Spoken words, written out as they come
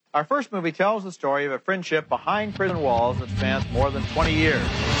Our first movie tells the story of a friendship behind prison walls that spans more than 20 years.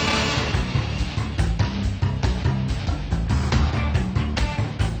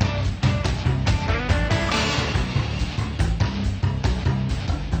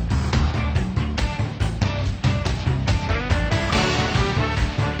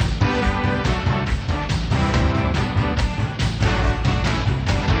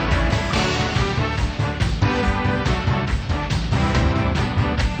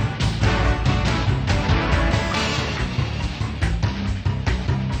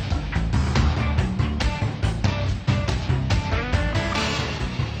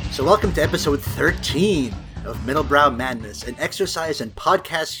 So welcome to episode 13 of Middlebrow Madness, an exercise in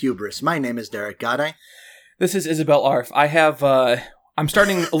podcast hubris. My name is Derek Godai. This is Isabel Arf. I'm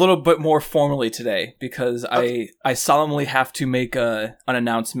starting a little bit more formally today because I solemnly have to make an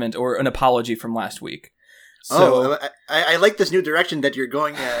announcement or an apology from last week. So, I like this new direction that you're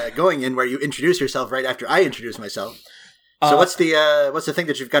going in, where you introduce yourself right after I introduce myself. So what's the thing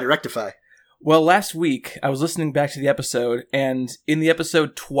that you've got to rectify? Well, last week, I was listening back to the episode, and in the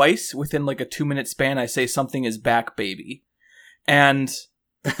episode twice, within like a 2-minute span, I say something is back, baby. And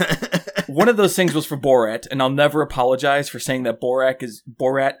one of those things was for Borat, and I'll never apologize for saying that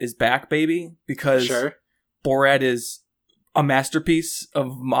Borat is back, baby, because Borat is a masterpiece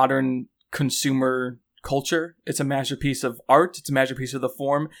of modern consumer culture. It's a masterpiece of art. It's a masterpiece of the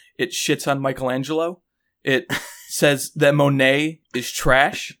form. It shits on Michelangelo. It says that Monet is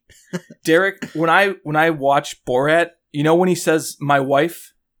trash. Derek, when I watch Borat, you know when he says "my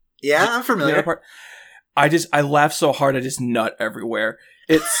wife"? Yeah, I'm familiar. I laugh so hard I just nut everywhere.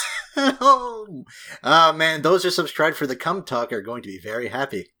 It's oh man, those who subscribe for the Cum Talk are going to be very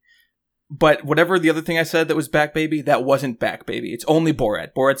happy. But whatever the other thing I said that was back, baby, that wasn't back, baby. It's only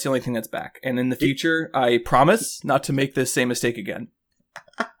Borat. Borat's the only thing that's back. And in the future, I promise not to make this same mistake again.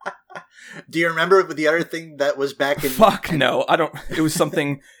 Do you remember the other thing that was back in... Fuck no, I don't... It was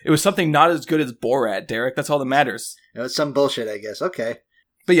something not as good as Borat, Derek. That's all that matters. It was some bullshit, I guess. Okay.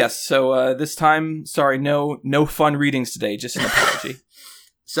 But yes, so this time, sorry, no fun readings today, just an apology.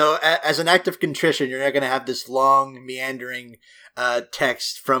 So as an act of contrition, you're not going to have this long, meandering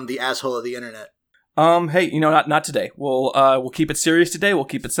text from the asshole of the internet. Hey, not today. We'll keep it serious today. We'll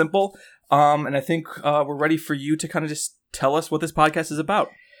keep it simple. And I think we're ready for you to kind of just tell us what this podcast is about.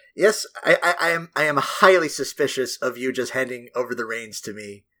 Yes, I am highly suspicious of you just handing over the reins to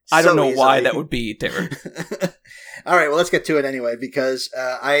me. I don't know why that would be, Derek. All right, well, let's get to it anyway, because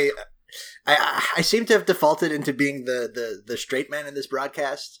I seem to have defaulted into being the straight man in this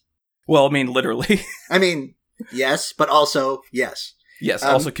broadcast. Well, I mean, literally. I mean, yes, but also yes. Yes,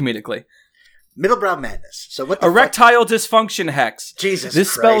 also comedically. Middlebrow Madness. So what? Erectile dysfunction hex. Jesus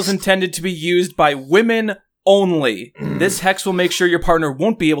This Christ. spell is intended to be used by women only. This hex will make sure your partner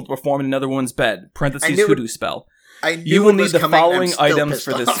won't be able to perform in another woman's bed. Parentheses hoodoo spell. You will need the following items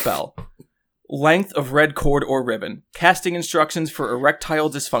for this spell. Length of red cord or ribbon. Casting instructions for erectile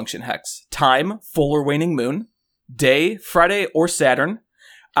dysfunction hex. Time, full or waning moon. Day, Friday or Saturn.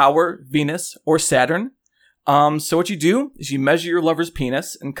 Hour, Venus or Saturn. So what you do is you measure your lover's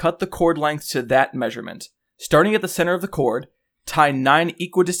penis and cut the cord length to that measurement. Starting at the center of the cord, tie 9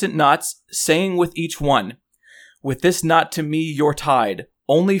 equidistant knots, saying with each one, "With this knot to me you're tied.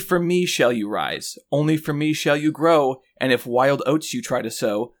 Only for me shall you rise. Only for me shall you grow. And if wild oats you try to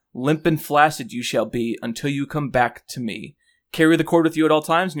sow, limp and flaccid you shall be until you come back to me. Carry the cord with you at all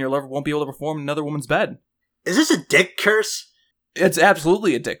times, and your lover won't be able to perform in another woman's bed." Is this a dick curse? It's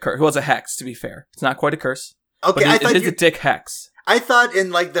absolutely a dick curse. Well, it's a hex, to be fair. It's not quite a curse. Okay, but it is a dick hex. I thought in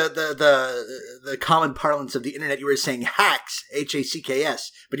like the common parlance of the internet, you were saying hacks,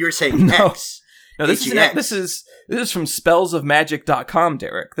 H-A-C-K-S, but you were saying hex. No, this is from spellsofmagic.com,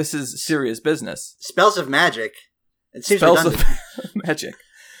 Derek. This is serious business. Spells of magic. It seems spells redundant. of magic.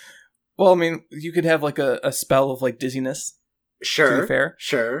 Well, I mean, you could have like a spell of like dizziness. Sure. To be fair.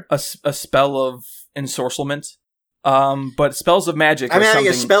 Sure. A spell of ensorcelment. But spells of magic. I'm having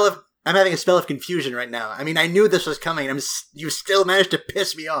a spell of confusion right now. I mean, I knew this was coming. You still managed to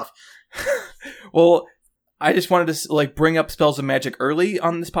piss me off. Well, I just wanted to like bring up Spells of Magic early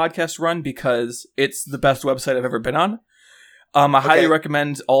on this podcast run because it's the best website I've ever been on. I highly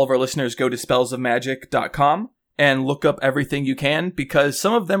recommend all of our listeners go to spellsofmagic.com and look up everything you can, because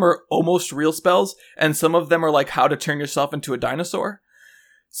some of them are almost real spells and some of them are like how to turn yourself into a dinosaur.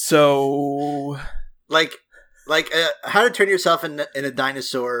 So, like how to turn yourself in a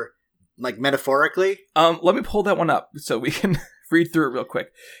dinosaur, like metaphorically. Let me pull that one up so we can read through it real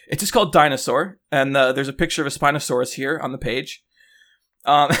quick. It's just called Dinosaur, and there's a picture of a Spinosaurus here on the page.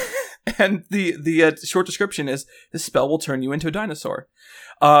 And the short description is, this spell will turn you into a dinosaur.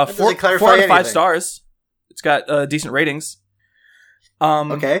 4 out of 5 stars. It's got decent ratings.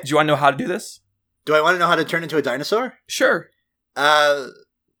 Okay. Do you want to know how to do this? Do I want to know how to turn into a dinosaur? Sure.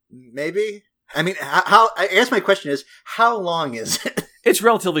 Maybe. I mean, how? I guess my question is, how long is it? It's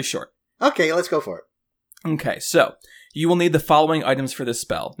relatively short. Okay, let's go for it. Okay, so you will need the following items for this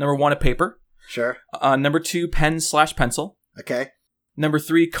spell. Number 1, a paper. Sure. Number 2, pen/pencil. Okay. Number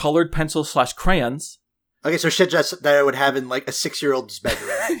 3, colored pencil/crayons. Okay, so shit just that I would have in like a 6-year-old's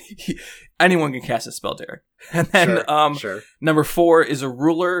bedroom. Anyone can cast a spell, Derek. And then sure. Number 4 is a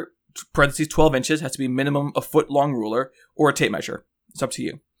ruler, parentheses 12 inches, has to be minimum a foot long ruler, or a tape measure. It's up to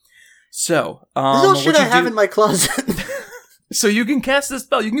you. So, this is all shit I have in my closet. So you can cast this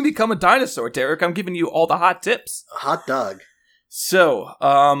spell. You can become a dinosaur, Derek. I'm giving you all the hot tips. Hot dog. So,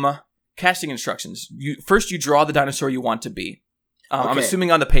 casting instructions. First, you draw the dinosaur you want to be. Okay. I'm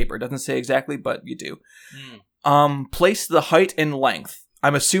assuming on the paper. It doesn't say exactly, but you do. Place the height and length.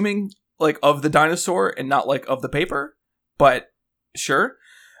 I'm assuming like of the dinosaur and not like of the paper, but sure.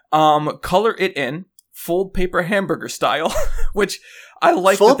 Color it in. Fold paper hamburger style, which I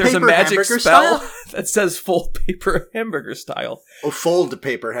like that there's a magic spell that says fold paper hamburger style. Oh, fold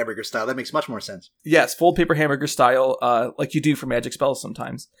paper hamburger style. That makes much more sense. Yes, fold paper hamburger style, like you do for magic spells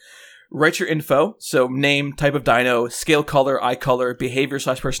sometimes. Write your info, so name, type of dino, scale color, eye color,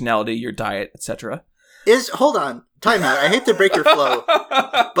 behavior/personality, your diet, etc. Hold on, time out. I hate to break your flow,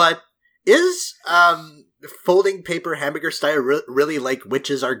 but is folding paper hamburger style really like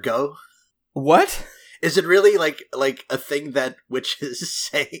witches are go? What? Is it really like a thing that witches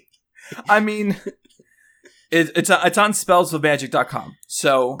say? I mean, it's on spellsofmagic.com.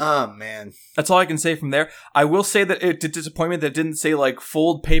 So, oh man, that's all I can say from there. I will say that it did disappoint me that it didn't say like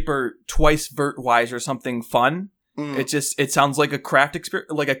fold paper twice vert-wise or something fun. It sounds like a craft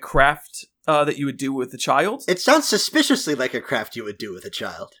experience, like a craft that you would do with a child. It sounds suspiciously like a craft you would do with a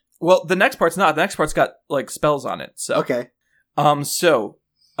child. Well, the next part's not. The next part's got like spells on it. So okay.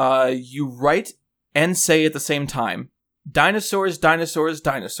 You write and say at the same time, dinosaurs, dinosaurs,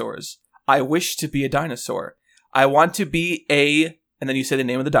 dinosaurs. I wish to be a dinosaur. I want to be and then you say the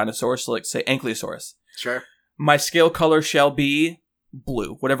name of the dinosaur, so like say Ankylosaurus. Sure. My scale color shall be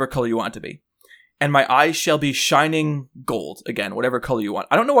blue, whatever color you want it to be. And my eyes shall be shining gold, again, whatever color you want.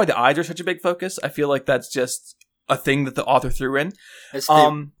 I don't know why the eyes are such a big focus. I feel like that's just a thing that the author threw in. It's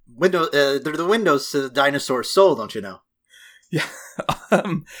they're the windows to the dinosaur soul, don't you know? Yeah.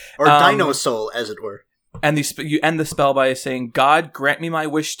 Or dino soul, as it were. And you end the spell by saying, God, grant me my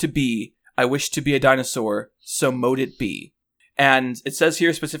wish to be. I wish to be a dinosaur, so mote it be. And it says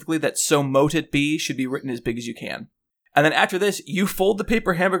here specifically that so mote it be should be written as big as you can. And then after this, you fold the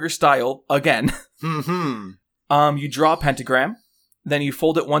paper hamburger style again. You draw a pentagram. Then you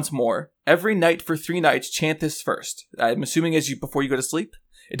fold it once more. Every night for 3 nights, chant this first. I'm assuming before you go to sleep.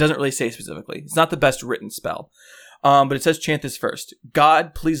 It doesn't really say specifically. It's not the best written spell. But it says chant this first.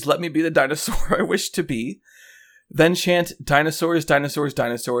 God, please let me be the dinosaur I wish to be. Then chant dinosaurs, dinosaurs,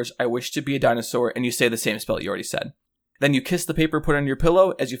 dinosaurs. I wish to be a dinosaur. And you say the same spell you already said. Then you kiss the paper put on your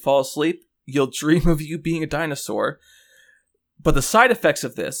pillow. As you fall asleep, you'll dream of you being a dinosaur. But the side effects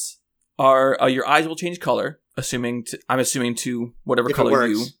of this are your eyes will change color. I'm assuming to whatever if color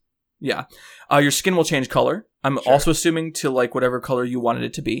you... Yeah. Your skin will change color. I'm also assuming to like whatever color you wanted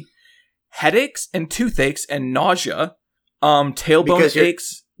it to be. Headaches and toothaches and nausea. Tailbone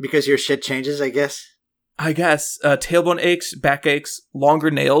aches. Because your shit changes, I guess. Tailbone aches, back aches, longer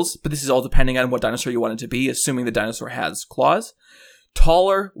nails. But this is all depending on what dinosaur you want it to be, assuming the dinosaur has claws.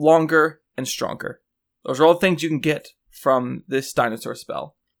 Taller, longer, and stronger. Those are all things you can get from this dinosaur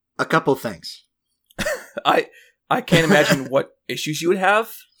spell. A couple things. I can't imagine what issues you would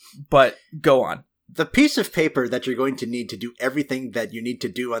have, but go on. The piece of paper that you're going to need to do everything that you need to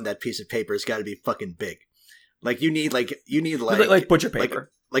do on that piece of paper has got to be fucking big. Like you need butcher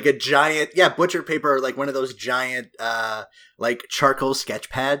paper, like a giant butcher paper, or like one of those giant like charcoal sketch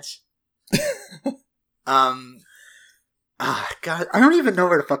pads. God, I don't even know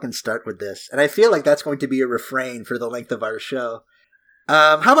where to fucking start with this, and I feel like that's going to be a refrain for the length of our show.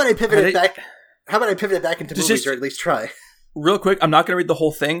 How about I pivot it back? How about I pivot it back into movies, or at least try? Real quick, I'm not going to read the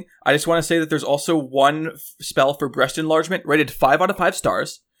whole thing. I just want to say that there's also one spell for breast enlargement rated 5 out of 5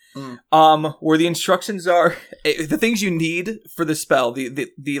 stars. Where the instructions are the things you need for the spell,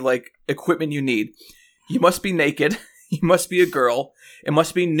 the like equipment you need. You must be naked. You must be a girl. It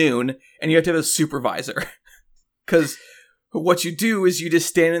must be noon, and you have to have a supervisor. Because what you do is you just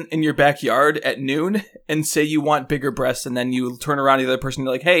stand in your backyard at noon and say you want bigger breasts, and then you turn around to the other person and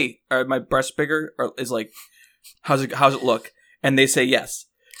you're like, "Hey, are my breasts bigger?" Or is like, How's it look? And they say yes.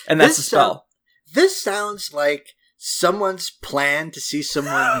 And that's the spell. This sounds like someone's plan to see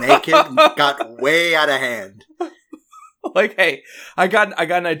someone naked got way out of hand. Like, hey, I got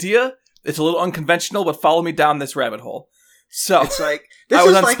an idea. It's a little unconventional, but follow me down this rabbit hole. So it's like I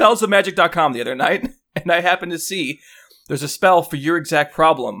was on spellsofmagic.com the other night, and I happened to see there's a spell for your exact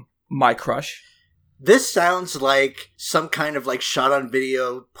problem, my crush. This sounds like some kind of like shot on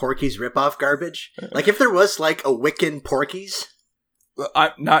video Porky's ripoff garbage. Like if there was like a Wiccan Porky's.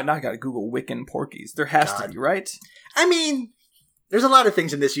 I gotta Google Wiccan Porky's. There has to be, right? I mean, there's a lot of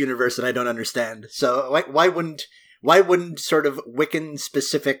things in this universe that I don't understand. So why wouldn't sort of Wiccan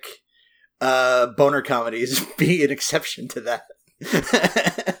specific boner comedies be an exception to that?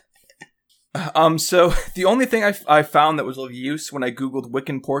 So the only thing I found that was of use when I Googled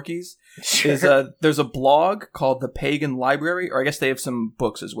Wiccan Porky's is there's a blog called The Pagan Library, or I guess they have some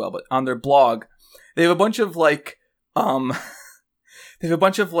books as well, but on their blog they have a bunch of like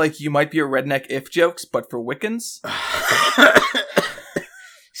you might be a redneck if jokes, but for Wiccans.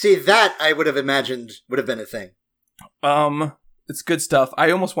 See, that I would have imagined would have been a thing. It's good stuff.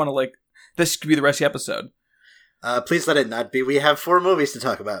 I almost want to this could be the rest of the episode. Please let it not be. We have 4 movies to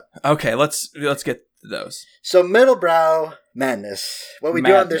talk about. Okay, let's get to those. So, Middlebrow Madness. What we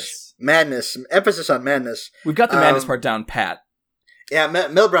do on this madness, emphasis on madness. We've got the madness part down pat. Yeah,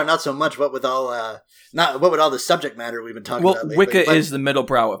 Middlebrow not so much. What with all the subject matter we've been talking about lately. Wicca is the middle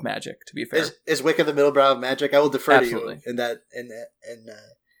brow of magic. To be fair, is Wicca the middle brow of magic? I will defer Absolutely. to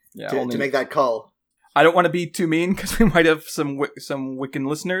you to make that call. I don't want to be too mean because we might have some Wiccan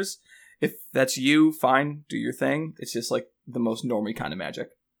listeners. If that's you, fine, do your thing. It's just like the most normie kind of magic.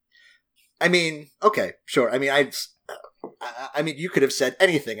 I mean, okay, sure. I mean, you could have said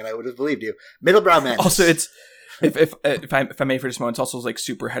anything and I would have believed you. Middlebrow madness. Also, it's if I may for just a moment, it's also like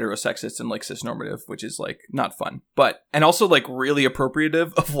super heterosexist and like cisnormative, which is like not fun, and also like really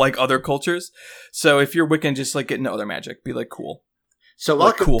appropriative of like other cultures. So if you're Wiccan, just like get into other magic, be like cool. So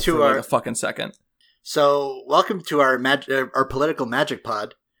welcome cool to for our like a fucking second. So welcome to our political magic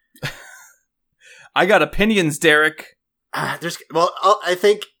pod. I got opinions, Derek. I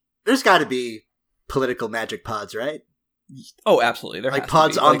think there's got to be political magic pods, right? Oh, absolutely. There like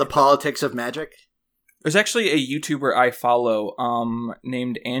pods on the politics of magic. There's actually a YouTuber I follow,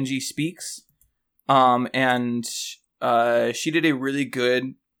 named Angie Speaks, and she did a really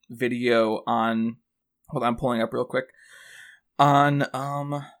good video on. Hold on, I'm pulling up real quick on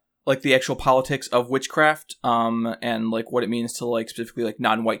like the actual politics of witchcraft, and like what it means to like specifically like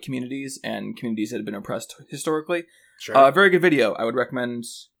non-white communities and communities that have been oppressed historically. Sure. Very good video. I would recommend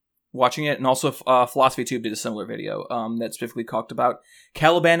watching it. And also Philosophy Tube did a similar video that specifically talked about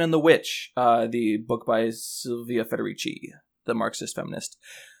Caliban and the Witch, the book by Silvia Federici, the Marxist feminist.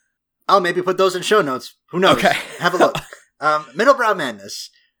 I'll maybe put those in show notes. Who knows? Okay. Have a look. Middlebrow Madness.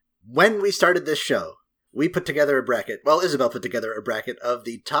 When we started this show, we put together a bracket. Well, Isabel put together a bracket of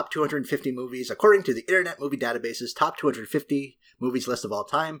the top 250 movies according to the Internet Movie Database's top 250 movies list of all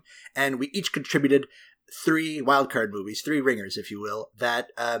time. And we each contributed 3 wildcard movies, 3 ringers, if you will, that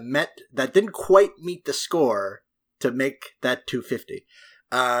didn't quite meet the score to make that 250.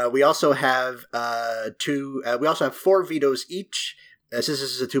 We also have 4 vetoes each. Since this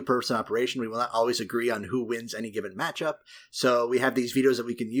is a 2-person operation, we will not always agree on who wins any given matchup. So we have these vetoes that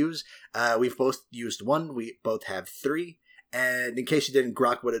we can use. We've both used 1. We both have 3. And in case you didn't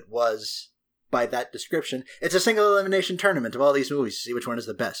grok what it was by that description, it's a single elimination tournament of all these movies to see which one is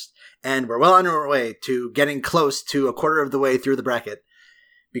the best. And we're well on our way to getting close to a quarter of the way through the bracket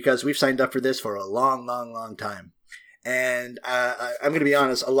because we've signed up for this for a long, long, long time. And I'm going to be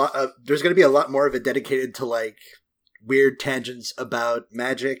honest, there's going to be a lot more of it dedicated to like weird tangents about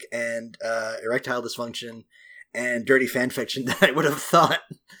magic and erectile dysfunction and dirty fan fiction than I would have thought.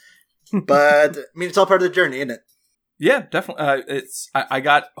 But I mean, it's all part of the journey, isn't it? Yeah, definitely. I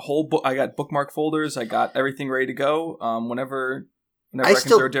got I got bookmark folders. I got everything ready to go. Whenever I can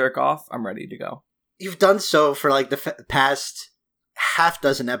throw Derek off, I'm ready to go. You've done so for like the past half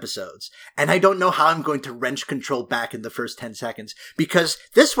dozen episodes, and I don't know how I'm going to wrench control back in the first 10 seconds because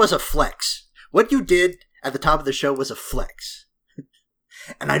this was a flex. What you did at the top of the show was a flex.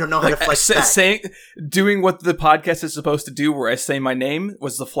 And I don't know how to flex back. Doing what the podcast is supposed to do where I say my name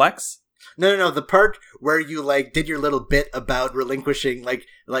was the flex? No. The part where you like did your little bit about relinquishing, like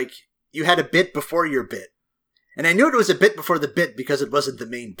you had a bit before your bit. And I knew it was a bit before the bit because it wasn't the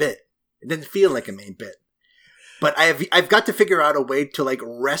main bit. It didn't feel like a main bit. But I've got to figure out a way to like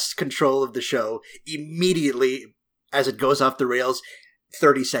wrest control of the show immediately as it goes off the rails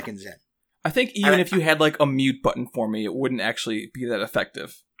 30 seconds in. I think even if you had like a mute button for me, it wouldn't actually be that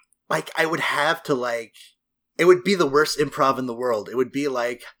effective. Like I would have to like it would be the worst improv in the world. It would be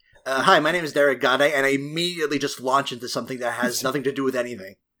like, hi, my name is Derek Gade, and I immediately just launch into something that has nothing to do with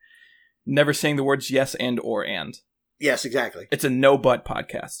anything. Never saying the words yes and or and. Yes, exactly. It's a no but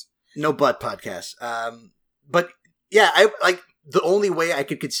podcast. No but podcast. But yeah, I like the only way I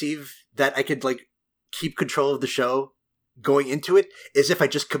could conceive that I could like keep control of the show going into it is if I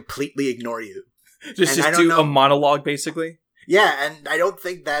just completely ignore you. Just do a monologue, basically? Yeah, and I don't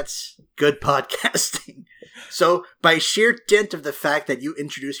think that's good podcasting. So, by sheer dint of the fact that you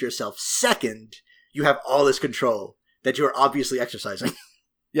introduce yourself second, you have all this control that you are obviously exercising.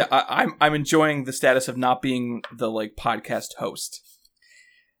 Yeah, I'm enjoying the status of not being the like podcast host.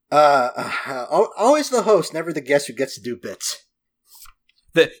 Always the host, never the guest who gets to do bits.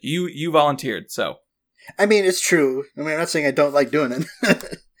 That you volunteered, so. I mean, it's true. I mean, I'm not saying I don't like doing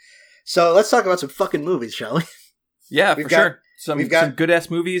it. So let's talk about some fucking movies, shall we? Yeah, sure. Some good ass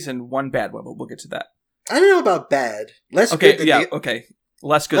movies and one bad one, but we'll get to that. I don't know about bad. Less good than the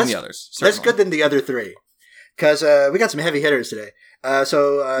others. Certainly. Less good than the other three. Because we got some heavy hitters today.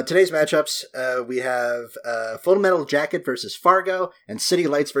 So today's matchups, we have Full Metal Jacket versus Fargo and City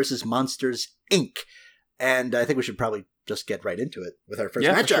Lights versus Monsters, Inc. And I think we should probably just get right into it with our first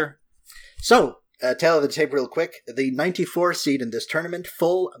matchup. For sure. So, tail of the tape real quick. The 94 seed in this tournament,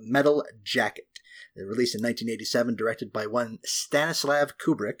 Full Metal Jacket. Released in 1987, directed by one Stanislav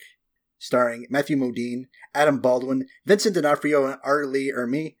Kubrick. Starring Matthew Modine, Adam Baldwin, Vincent D'Onofrio, and R. Lee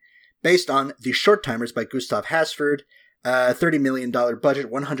Ermey. Based on The Short Timers by Gustav Hasford. $30 million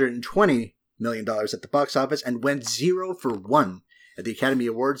budget, $120 million at the box office, and went 0 for 1 at the Academy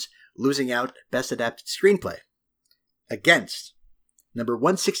Awards, losing out Best Adapted Screenplay. Against number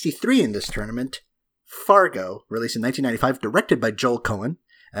 163 in this tournament, Fargo, released in 1995, directed by Joel Cohen.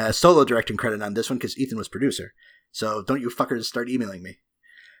 Solo directing credit on this one because Ethan was producer. So don't you fuckers start emailing me.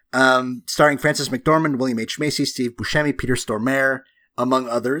 Starring Frances McDormand, William H. Macy, Steve Buscemi, Peter Stormare, among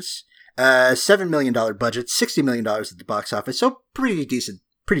others. $7 million budget, $60 million at the box office, so pretty decent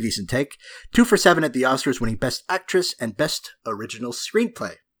take. 2 for 7 at the Oscars, winning Best Actress and Best Original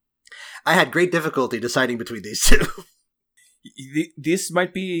Screenplay. I had great difficulty deciding between these two. This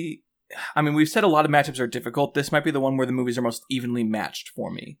might be... I mean, we've said a lot of matchups are difficult. This might be the one where the movies are most evenly matched for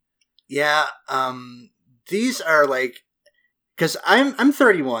me. Yeah, these are like... Because I'm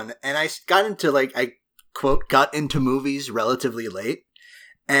 31, and I got into, like, I quote, got into movies relatively late.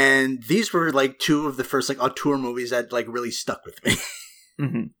 And these were, like, two of the first, like, auteur movies that, like, really stuck with me.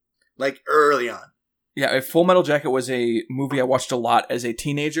 Mm-hmm. Like, early on. Yeah, Full Metal Jacket was a movie I watched a lot as a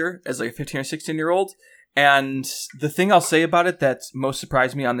teenager, as, like, a 15 or 16-year-old. And the thing I'll say about it that most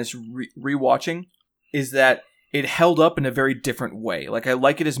surprised me on this rewatching is that it held up in a very different way. Like, I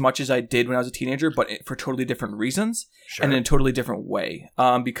like it as much as I did when I was a teenager, but for totally different reasons. Sure. And in a totally different way.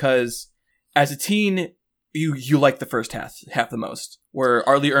 Because as a teen... You like the first half the most, where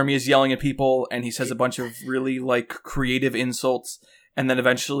R. Lee Ermey is yelling at people, and he says a bunch of really, like, creative insults, and then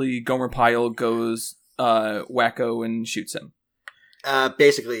eventually Gomer Pyle goes wacko and shoots him.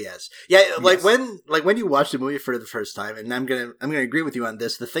 Basically, yes. Yeah, like, yes. when you watch the movie for the first time, and I'm gonna agree with you on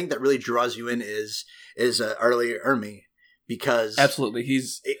this, the thing that really draws you in is R. Lee Ermey, because... Absolutely.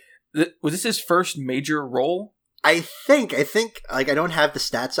 Was this his first major role? I think, like, I don't have the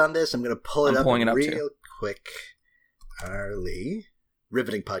stats on this. I'm gonna pull it up real quick. R. Lee.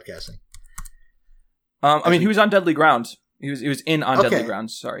 Riveting podcasting. I mean, he was on Deadly Ground. He was in On Deadly Ground,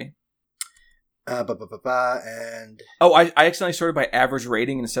 sorry. And... Oh, I accidentally sorted by average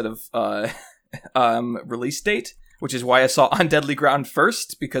rating instead of release date, which is why I saw On Deadly Ground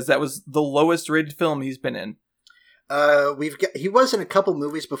first, because that was the lowest rated film he's been in. He was in a couple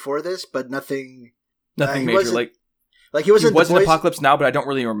movies before this, but nothing major. He was in Apocalypse Now, but I don't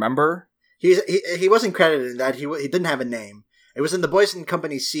really remember. He wasn't credited in that. He didn't have a name. It was in The Boys in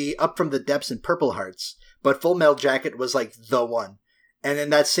Company C, Up from the Depths, and Purple Hearts. But Full Metal Jacket was like the one. And in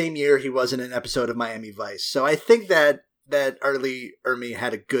that same year, he was in an episode of Miami Vice. So I think that R. Lee Ermey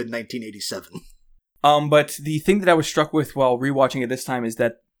had a good 1987. But the thing that I was struck with while rewatching it this time is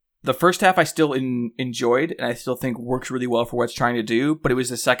that the first half I still enjoyed, and I still think works really well for what it's trying to do. But it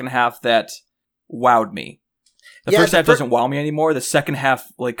was the second half that wowed me. The first half doesn't wow me anymore. The second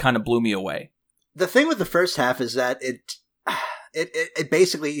half, like, kind of blew me away. The thing with the first half is that it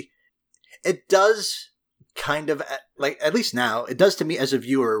basically, it does kind of, like, at least now, it does to me as a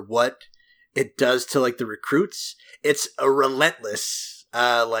viewer what it does to, like, the recruits. It's a relentless,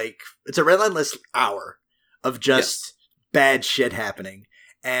 it's a relentless hour of just bad shit happening.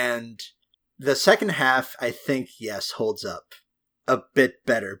 And the second half, I think, yes, holds up a bit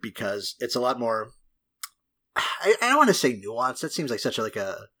better because it's a lot more... I don't want to say nuance. That seems like such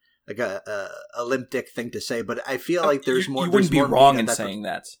a a limp dick thing to say, but I feel like there's more. You wouldn't be wrong in saying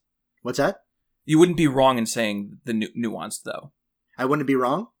that. What's that? You wouldn't be wrong in saying the nuance, though. I wouldn't be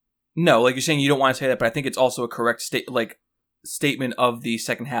wrong? No, like you're saying you don't want to say that, but I think it's also a correct statement of the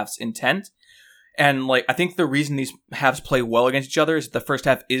second half's intent. And like I think the reason these halves play well against each other is the first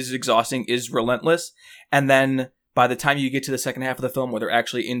half is exhausting, is relentless, and then by the time you get to the second half of the film where they're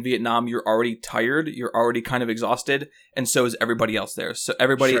actually in Vietnam, you're already tired, you're already kind of exhausted, and so is everybody else there. So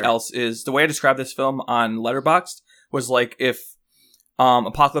everybody else is... The way I described this film on Letterboxd was like if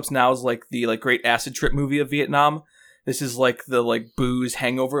Apocalypse Now is like the great acid trip movie of Vietnam. This is like the booze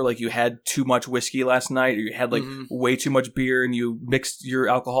hangover, like you had too much whiskey last night, or you had way too much beer and you mixed your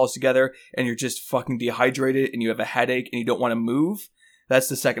alcohols together and you're just fucking dehydrated and you have a headache and you don't want to move. That's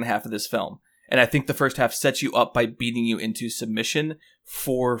the second half of this film. And I think the first half sets you up by beating you into submission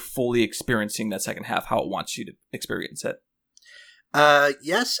for fully experiencing that second half how it wants you to experience it.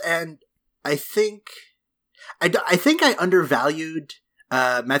 Yes, and I think I undervalued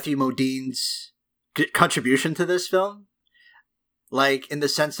Matthew Modine's contribution to this film. Like, in the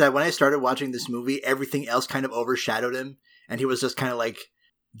sense that when I started watching this movie, everything else kind of overshadowed him, and he was just kind of like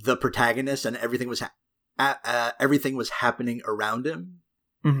the protagonist, and everything was happening around him.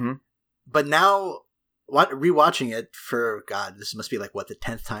 Mm-hmm. But now, rewatching it for, God, this must be the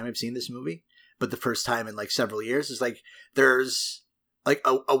 10th time I've seen this movie, but the first time in several years, is there's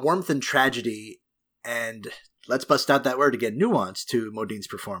a warmth and tragedy, and let's bust out that word again, nuance to Modine's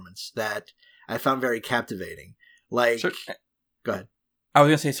performance that I found very captivating. Go ahead. I was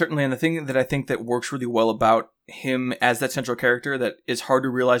going to say, certainly, and the thing that I think that works really well about him as that central character that is hard to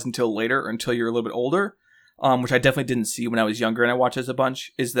realize until later, or until you're a little bit older, which I definitely didn't see when I was younger and I watched this a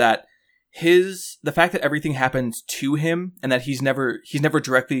bunch, is that the fact that everything happens to him and that he's never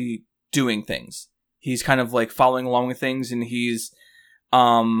directly doing things. He's kind of following along with things, and he's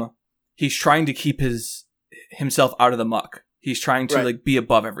trying to keep himself out of the muck. He's trying to be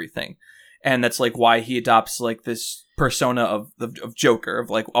above everything. And that's why he adopts this persona of Joker,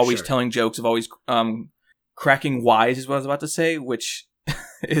 of always telling jokes, of always cracking wise is what I was about to say, which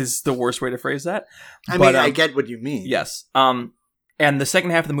is the worst way to phrase that. I mean, I get what you mean. Yes. And the second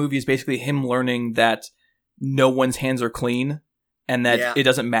half of the movie is basically him learning that no one's hands are clean, and that it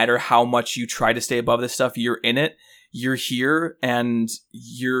doesn't matter how much you try to stay above this stuff. You're in it. You're here, and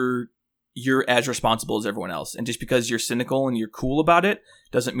you're as responsible as everyone else. And just because you're cynical and you're cool about it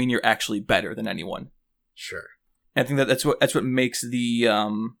doesn't mean you're actually better than anyone. Sure. And I think that's what makes the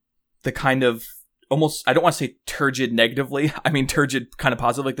kind of almost, I don't want to say turgid negatively. I mean turgid kind of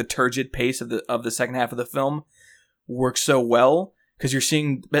positive, the turgid pace of the second half of the film works so well. Because you're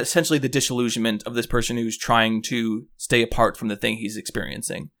seeing essentially the disillusionment of this person who's trying to stay apart from the thing he's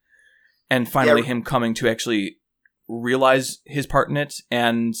experiencing. And finally him coming to actually realize his part in it.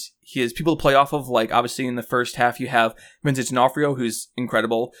 And he has people to play off of. Obviously in the first half you have Vincent D'Onofrio, who's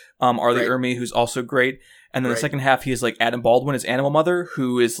incredible. Arlie Ermey, who's also great. And then the second half he has Adam Baldwin as Animal Mother,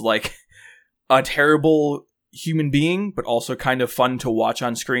 who is a terrible human being, but also kind of fun to watch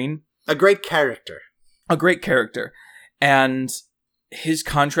on screen. A great character. And his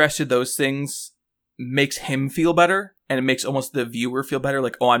contrast to those things makes him feel better, and it makes almost the viewer feel better.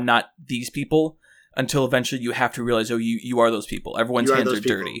 I'm not these people, until eventually you have to realize, you are those people. Everyone's hands are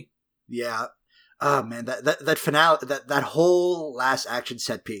dirty. Yeah. Oh man, that finale, that whole last action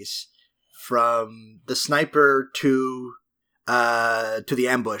set piece, from the sniper to the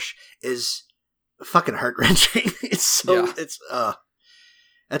ambush, is fucking heart wrenching.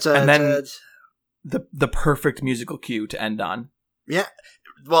 The perfect musical cue to end on. Yeah,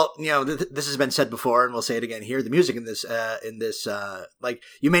 well, this has been said before, and we'll say it again here. The music in this,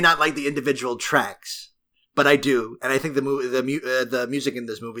 you may not like the individual tracks, but I do, and I think the music in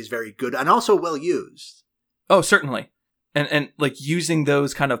this movie is very good and also well used. Oh, certainly, and using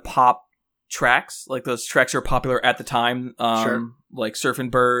those kind of pop tracks, those tracks are popular at the time, like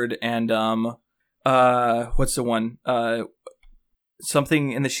Surfin' Bird and what's the one?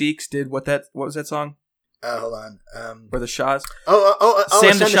 Something in the Sheiks did what was that song? Hold on. Or the Shahs.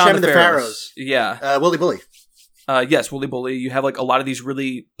 Sam the Sham and the Pharaohs. Yeah. Wooly Bully. Yes, Wooly Bully. You have a lot of these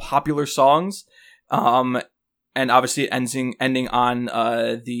really popular songs, and obviously ending on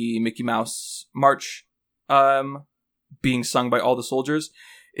the Mickey Mouse March, being sung by all the soldiers,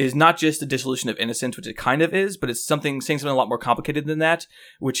 is not just a dissolution of innocence, which it kind of is, but it's saying something a lot more complicated than that,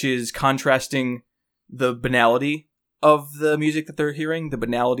 which is contrasting the banality of the music that they're hearing, the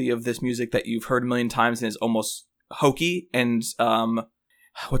banality of this music that you've heard a million times and is almost hokey and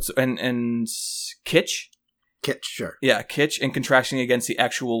kitsch, Kitsch, sure. Yeah, kitsch, and contrasting against the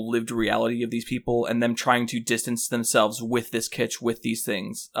actual lived reality of these people, and them trying to distance themselves with this kitsch, with these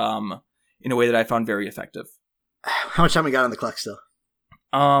things, in a way that I found very effective. How much time we got on the clock still?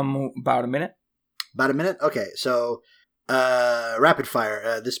 About a minute. About a minute? Okay, so rapid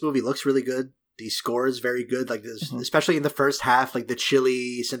fire. This movie looks really good. The score is very good, like this, especially in the first half, like the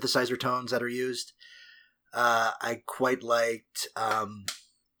chilly synthesizer tones that are used. I quite liked. I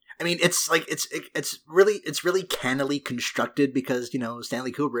mean, it's really cannily constructed because, you know,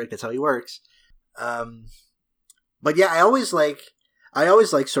 Stanley Kubrick, that's how he works. But yeah, I always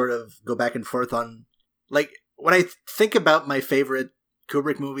sort of go back and forth on, like, when I think about my favorite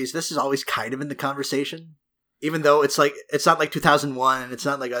Kubrick movies, this is always kind of in the conversation. Even though it's like, it's not like 2001 and it's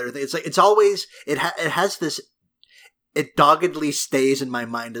not like other things. It's like, it's always, it has this, it doggedly stays in my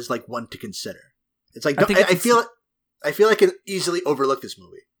mind as like one to consider. It's like, I feel like I can easily overlook this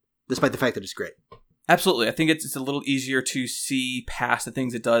movie, despite the fact that it's great. Absolutely. I think it's a little easier to see past the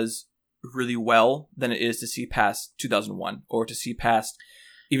things it does really well than it is to see past 2001 or to see past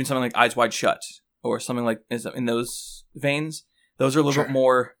even something like Eyes Wide Shut or something like in those veins. Those are a little bit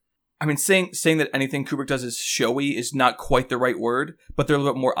more, I mean, saying that anything Kubrick does is showy is not quite the right word, but they're a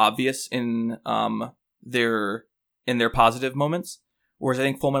little bit more obvious in their positive moments. Whereas I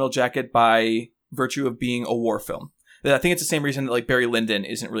think Full Metal Jacket, by virtue of being a war film, I think it's the same reason that like Barry Lyndon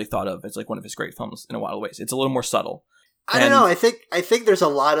isn't really thought of as like one of his great films in a lot of ways. It's a little more subtle. I don't know. I think there's a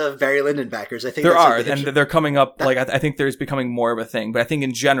lot of Barry Lyndon backers. I think there are, and they're coming up. Like I think there's becoming more of a thing. But I think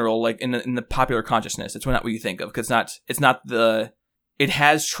in general, like in the popular consciousness, it's not what you think of because it's not the. It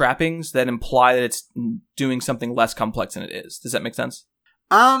has trappings that imply that it's doing something less complex than it is. Does that make sense?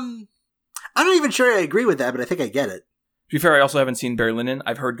 I'm not even sure I agree with that, but I think I get it. To be fair, I also haven't seen Barry Lyndon.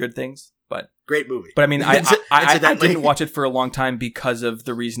 I've heard good things, but great movie. But I mean, I didn't watch it for a long time because of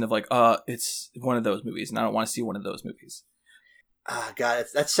the reason of like, it's one of those movies, and I don't want to see one of those movies. God,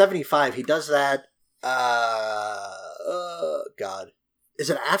 that's 75. He does that. God, is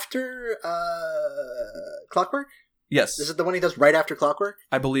it after Clockwork? Yes. Is it the one he does right after Clockwork?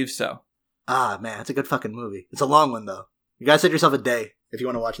 I believe so. Man, it's a good fucking movie. It's a long one though. You gotta set yourself a day if you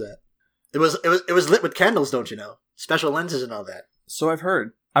want to watch that. It was lit with candles, don't you know? Special lenses and all that. So I've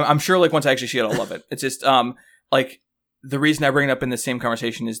heard. I'm sure like once I actually see it, I'll love it. It's just like the reason I bring it up in the same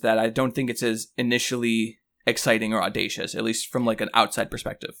conversation is that I don't think it's as initially exciting or audacious, at least from like an outside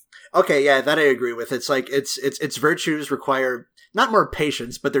perspective. Okay, yeah, that I agree with. It's like its virtues require not more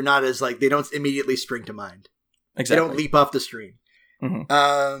patience, but they're not as like they don't immediately spring to mind. Exactly. They don't leap off the screen.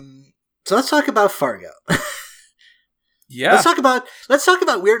 Mm-hmm. So let's talk about Fargo. Yeah. Let's talk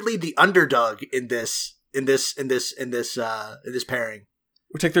about weirdly the underdog in this pairing.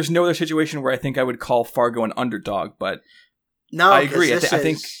 Which like there's no other situation where I think I would call Fargo an underdog, but no, I agree. I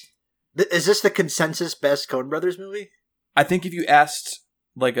think is this the consensus best Coen Brothers movie? I think if you asked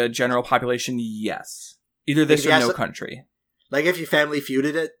like a general population, yes. Either this or No Country. Like if you Family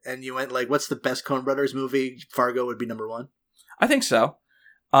Feuded it and you went like, what's the best Coen Brothers movie? Fargo would be number one. I think so.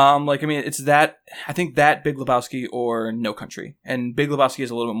 Like I mean, it's that I think that Big Lebowski or No Country, and Big Lebowski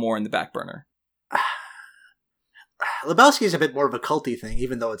is a little bit more in the back burner. Lebowski is a bit more of a culty thing,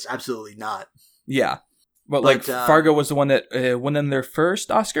 even though it's absolutely not. Yeah, but like Fargo was the one that won them their first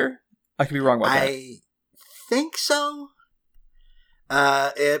Oscar. I could be wrong about that. I think so.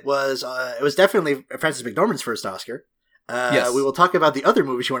 It was definitely Frances McDormand's first Oscar. Yes. We will talk about the other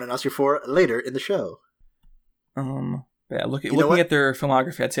movie she won an Oscar for later in the show. Yeah, looking at their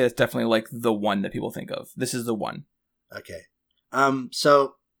filmography, I'd say that's definitely like the one that people think of. This is the one. Okay.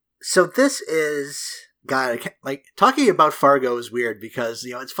 So this is, God, like talking about Fargo is weird because,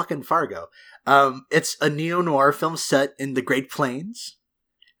 you know, it's fucking Fargo. It's a neo-noir film set in the Great Plains.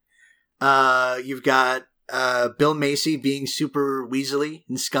 You've got Bill Macy being super weaselly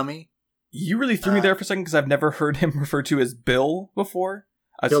and scummy. You really threw me there for a second because I've never heard him referred to as Bill before.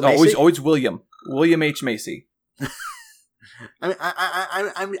 Always William H. Macy.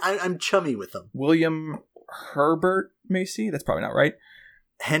 I'm chummy with him. William Herbert Macy? That's probably not right.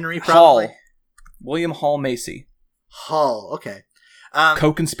 Henry probably. Hall. William Hall Macy. Hall, okay.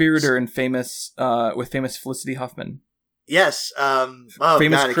 Co-conspirator and famous Felicity Huffman. Yes.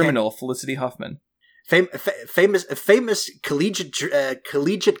 Famous criminal Felicity Huffman. Famous collegiate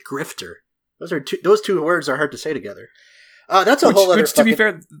grifter. Those two words are hard to say together. That's a whole other. Which, to be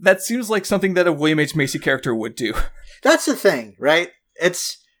fair, that seems like something that a William H. Macy character would do. That's the thing, right?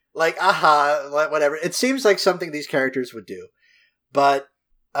 It's like, whatever. It seems like something these characters would do, but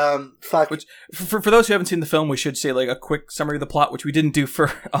fuck. Which, for those who haven't seen the film, we should say like a quick summary of the plot, which we didn't do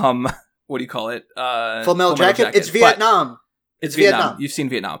for what do you call it? Full Metal Jacket. It's Vietnam. It's Vietnam. You've seen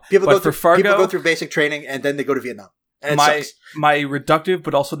Vietnam. People go through basic training and then they go to Vietnam. And my reductive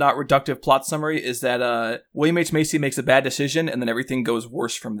but also not reductive plot summary is that William H. Macy makes a bad decision and then everything goes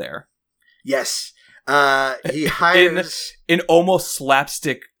worse from there. Yes. He hires... in almost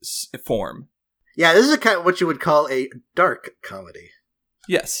slapstick form. Yeah, this is kind of what you would call a dark comedy.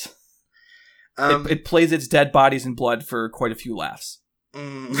 Yes. It plays its dead bodies in blood for quite a few laughs.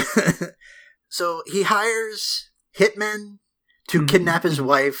 So he hires hitmen to kidnap his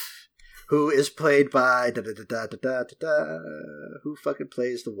wife, who is played by... Who fucking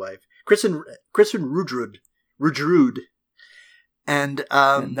plays the wife? Kristen Rudrud. And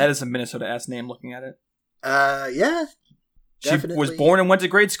that is a Minnesota-ass name looking at it. Yeah. Definitely. She was born and went to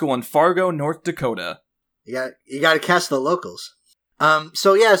grade school in Fargo, North Dakota. You got to cast the locals.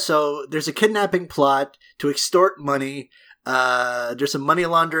 So there's a kidnapping plot to extort money. There's some money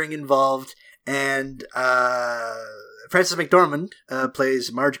laundering involved, and Frances McDormand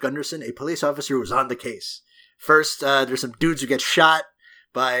plays Marge Gunderson, a police officer who's on the case. First, there's some dudes who get shot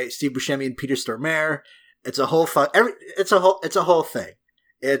by Steve Buscemi and Peter Stormare. It's a whole it's a whole thing.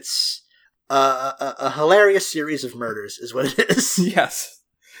 It's a hilarious series of murders, is what it is. Yes,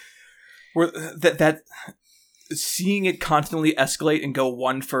 where that seeing it constantly escalate and go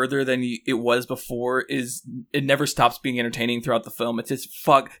one further than it was before it never stops being entertaining throughout the film. It's just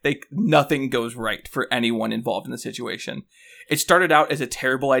nothing goes right for anyone involved in the situation. It started out as a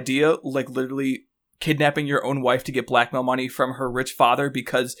terrible idea, like literally kidnapping your own wife to get blackmail money from her rich father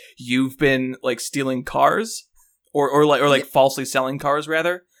because you've been like stealing cars or falsely selling cars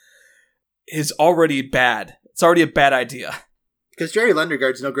rather, is already bad. It's already a bad idea. Because Jerry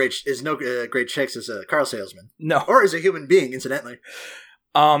Lundegaard is no great checks as a car salesman. No. Or as a human being, incidentally.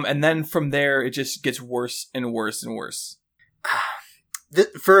 And then from there, it just gets worse and worse and worse.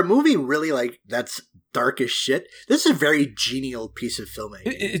 For a movie really like that's dark as shit, this is a very genial piece of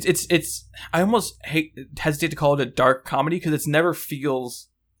filmmaking. It's I almost hesitate to call it a dark comedy because it never feels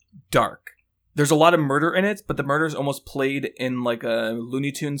dark. There's a lot of murder in it, but the murder is almost played in like a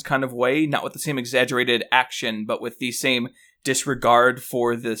Looney Tunes kind of way, not with the same exaggerated action, but with the same disregard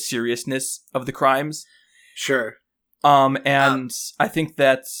for the seriousness of the crimes. Sure. And I think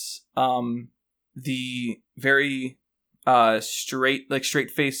that's the very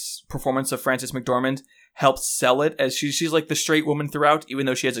straight face performance of Frances McDormand helps sell it, as she's like the straight woman throughout, even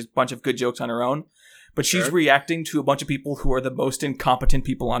though she has a bunch of good jokes on her own. But she's reacting to a bunch of people who are the most incompetent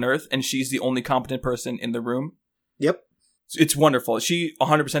people on earth, and she's the only competent person in the room. Yep. It's wonderful. She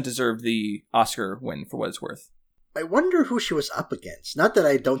 100% deserved the Oscar win for what it's worth. I wonder who she was up against. Not that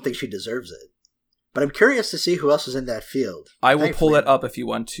I don't think she deserves it, but I'm curious to see who else is in that field. I will pull that up if you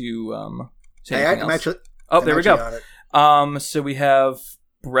want to say anything else. There we go. So we have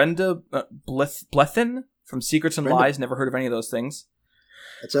Brenda Blethyn from Secrets and Lies. Never heard of any of those things.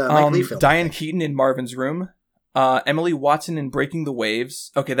 It's a Mike Lee film. Diane Keaton in Marvin's Room. Emily Watson in Breaking the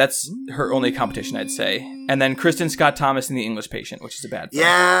Waves. Okay, that's her only competition, I'd say. And then Kristen Scott Thomas in The English Patient, which is a bad film.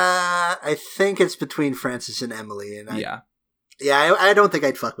 Yeah, I think it's between Frances and Emily. And I don't think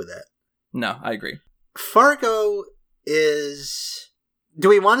I'd fuck with that. No, I agree. Fargo is... Do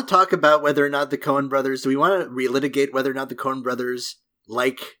we want to talk about whether or not the Coen brothers... Do we want to relitigate whether or not the Coen brothers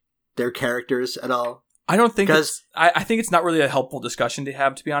like their characters at all? I don't think I think it's not really a helpful discussion to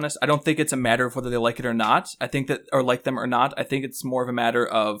have, to be honest. I don't think it's a matter of whether they like it or not. I think that, or like them or not. I think it's more of a matter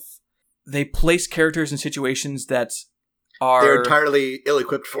of they place characters in situations that they're entirely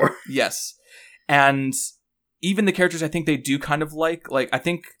ill-equipped for. Yes. And even the characters I think they do kind of like I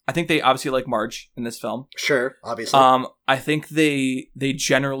think they obviously like Marge in this film. Sure, obviously. I think they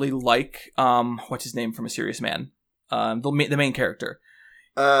generally like what's his name from A Serious Man? The main character.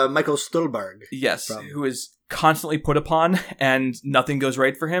 Michael Stuhlbarg. Yes, who is constantly put upon and nothing goes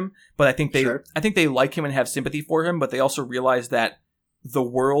right for him. But I think they like him and have sympathy for him, but they also realize that the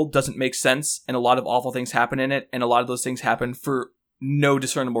world doesn't make sense and a lot of awful things happen in it, and a lot of those things happen for no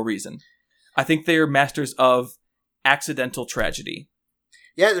discernible reason. I think they are masters of accidental tragedy.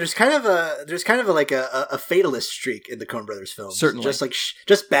 Yeah, there's kind of a fatalist streak in the Coen Brothers films. Certainly,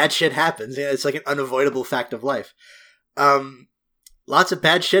 just bad shit happens. Yeah, it's like an unavoidable fact of life. Lots of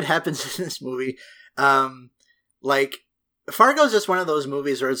bad shit happens in this movie. Like Fargo's just one of those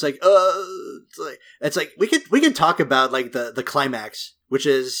movies where it's like, we could talk about like the climax, which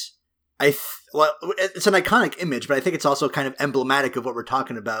is it's an iconic image, but I think it's also kind of emblematic of what we're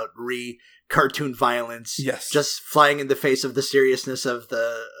talking about. Cartoon violence, yes, just flying in the face of the seriousness of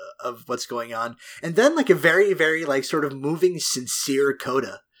what's going on, and then like a very, very like sort of moving, sincere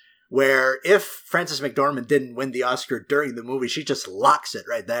coda. Where if Frances McDormand didn't win the Oscar during the movie, she just locks it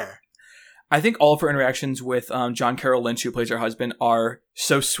right there. I think all of her interactions with John Carroll Lynch, who plays her husband, are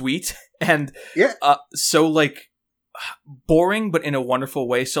so sweet and so like boring, but in a wonderful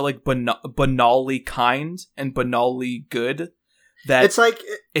way. So like banally kind and banally good. That it's like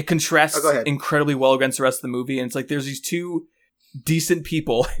it contrasts incredibly well against the rest of the movie. And it's like there's these two decent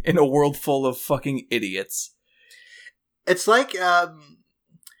people in a world full of fucking idiots. It's like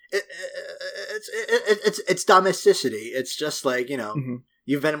it's domesticity. It's just like, you know,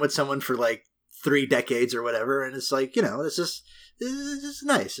 you've been with someone for like 3 decades or whatever, and it's like, you know, this is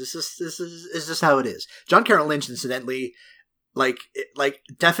nice. This is how it is. John Carroll Lynch, incidentally, like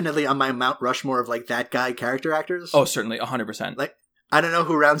definitely on my Mount Rushmore of like that guy character actors. Oh, certainly, 100%. Like, I don't know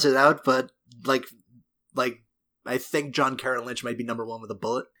who rounds it out, but like I think John Carroll Lynch might be number 1 with a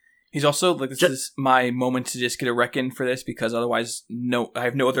bullet. He's also like, this is my moment to just get a rec in for this, because otherwise, I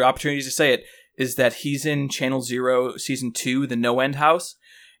have no other opportunities to say it. Is that he's in Channel Zero season 2, The No End House,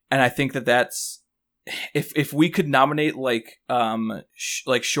 and I think that's if we could nominate like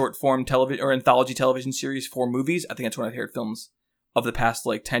short form television or anthology television series for movies, I think that's one of my favorite films of the past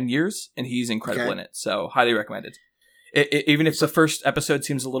like 10 years, and he's incredible in it. So highly recommended. Even if the first episode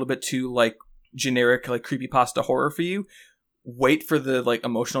seems a little bit too like generic, like creepypasta horror for you, wait for the like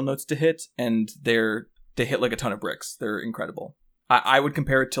emotional notes to hit, and they hit like a ton of bricks. They're incredible. I would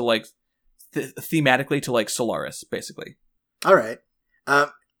compare it to like thematically to like Solaris, basically. All right.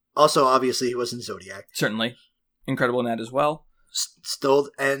 Also, obviously, he was in Zodiac. Certainly, incredible in that as well. Still,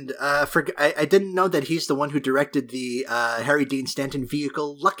 and I didn't know that he's the one who directed the Harry Dean Stanton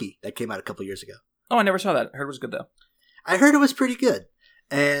vehicle Lucky that came out a couple years ago. Oh, I never saw that. I heard it was good though. I heard it was pretty good,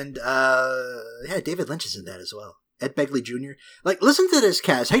 and David Lynch is in that as well. Ed Begley Jr. Like, listen to this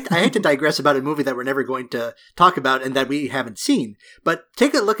cast. I hate to digress about a movie that we're never going to talk about and that we haven't seen, but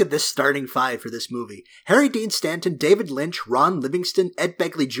take a look at this starting 5 for this movie. Harry Dean Stanton, David Lynch, Ron Livingston, Ed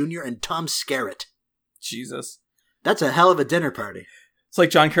Begley Jr., and Tom Skerritt. Jesus. That's a hell of a dinner party. It's like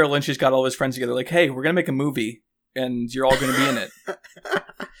John Carroll Lynch has got all his friends together like, hey, we're going to make a movie, and you're all going to be in it.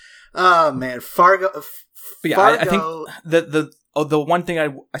 Oh, man. Fargo. But yeah, I think the one thing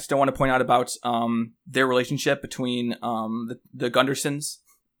I still want to point out about their relationship between the Gundersons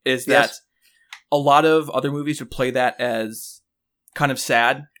is that a lot of other movies would play that as kind of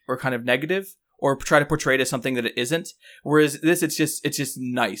sad or kind of negative, or try to portray it as something that it isn't. Whereas this, it's just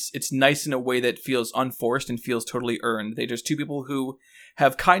nice. It's nice in a way that feels unforced and feels totally earned. They're just two people who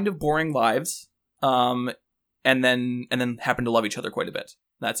have kind of boring lives, and then happen to love each other quite a bit.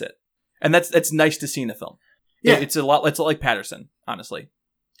 That's it. And that's nice to see in a film. Yeah, it's a lot like Patterson, honestly.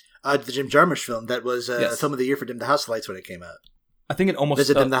 The Jim Jarmusch film that was film of the year for Dim the House Lights when it came out. I think it almost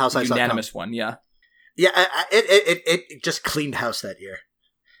Visit Dim the House Lights. Unanimous one, yeah. Yeah, it just cleaned house that year.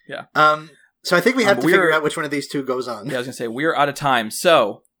 Yeah. So I think we have to figure out which one of these two goes on. Yeah, I was gonna say we're out of time.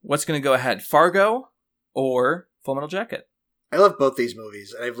 So what's gonna go ahead, Fargo or Full Metal Jacket? I love both these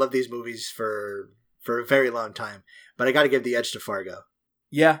movies, and I've loved these movies for a very long time. But I got to give the edge to Fargo.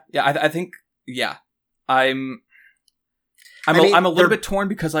 Yeah. I think I'm a little bit torn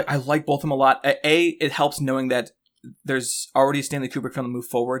because I like both of them a lot. It helps knowing that there's already a Stanley Kubrick film to move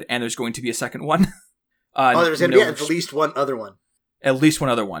forward, and there's going to be a second one. There's going to be at least one other one. At least one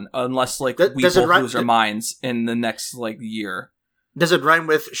other one, unless we both lose our minds in the next year. Does it rhyme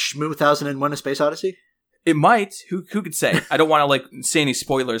with Shmoo 1001: A Space Odyssey? It might. Who could say? I don't want to say any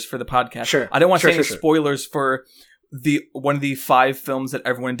spoilers for the podcast. Sure. I don't want to say any spoilers for one of the 5 films that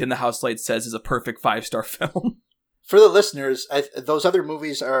everyone in Dim the House Lights says is a perfect 5-star film. For the listeners, those other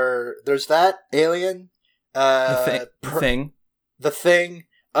movies there's that, Alien, The Thing, Upstream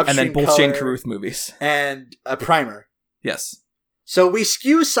and then both Color, Shane Carruth movies, and Primer. Yes. So we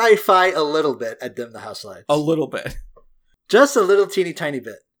skew sci-fi a little bit at Dim the House Lights. A little bit. Just a little teeny tiny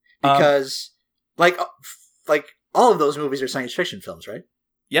bit. Because, all of those movies are science fiction films, right?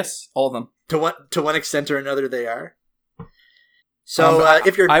 Yes, all of them. To one extent or another, they are. So,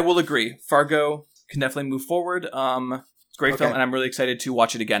 if you're... I will agree. Fargo can definitely move forward. It's a great film, and I'm really excited to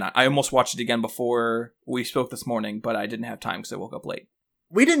watch it again. I almost watched it again before we spoke this morning, but I didn't have time because I woke up late.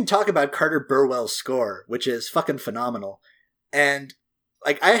 We didn't talk about Carter Burwell's score, which is fucking phenomenal. And,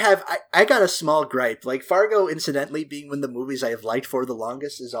 I got a small gripe. Fargo, incidentally, being one of the movies I have liked for the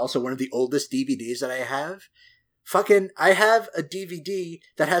longest, is also one of the oldest DVDs that I have. I have a DVD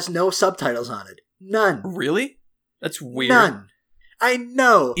that has no subtitles on it. None. Really? That's weird. None. I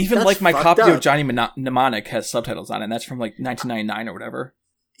know. Even my copy of Johnny Mnemonic has subtitles on it, and that's from 1999 or whatever.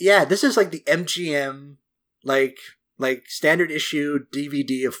 Yeah, this is the MGM, standard issue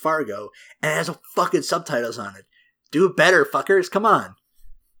DVD of Fargo, and it has fucking subtitles on it. Do it better, fuckers. Come on.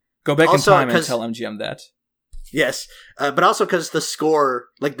 Go back in time and tell MGM that. Yes, but also because the score,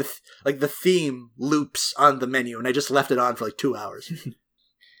 like the theme, loops on the menu, and I just left it on for like 2 hours.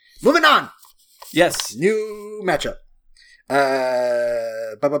 Moving on. Yes. New matchup.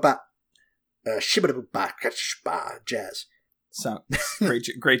 Jazz. So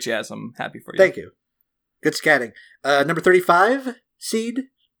great jazz. I'm happy for you. Thank you. Good scatting. Number 35 seed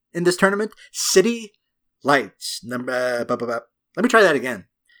in this tournament, City Lights. Let me try that again.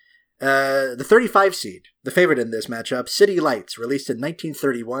 The 35 seed, the favorite in this matchup, City Lights, released in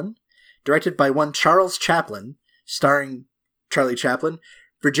 1931, directed by one Charles Chaplin, starring Charlie Chaplin,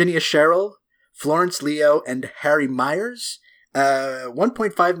 Virginia Sherrill, Florence Leo, and Harry Myers.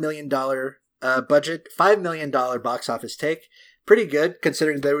 $1.5 million budget, $5 million box office take. Pretty good,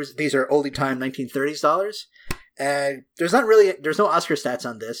 considering these are oldie time 1930s dollars. There's no Oscar stats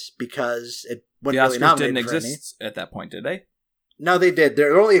on this because it wasn't really nominated didn't for exist at that point, did they? No, they did.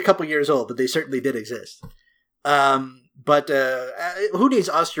 They're only a couple years old, but they certainly did exist. But who needs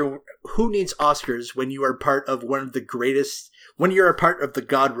Oscars when you are part of one of the greatest? When you're a part of the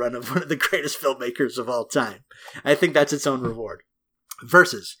God run of one of the greatest filmmakers of all time, I think that's its own reward.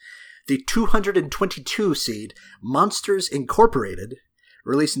 Versus the 222 seed Monsters Incorporated,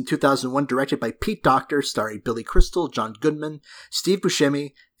 released in 2001, directed by Pete Docter, starring Billy Crystal, John Goodman, Steve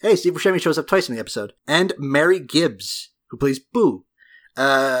Buscemi. Hey, Steve Buscemi shows up twice in the episode, and Mary Gibbs, who plays Boo.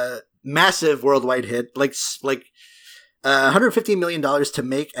 Massive worldwide hit, like $150 million to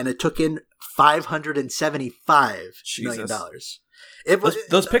make, and it took in $575 million.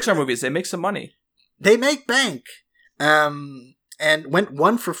 Those Pixar movies, they make some money. They make bank. And went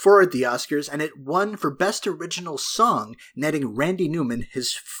 1 for 4 at the Oscars, and it won for Best Original Song, netting Randy Newman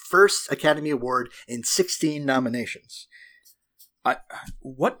his first Academy Award in 16 nominations.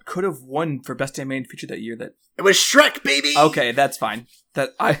 What could have won for Best Animated Feature that year? That it was Shrek, baby. Okay, that's fine.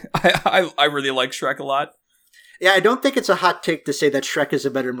 That I really like Shrek a lot. Yeah, I don't think it's a hot take to say that Shrek is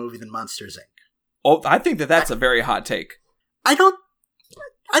a better movie than Monsters, Inc. Oh, I think that's a very hot take. I don't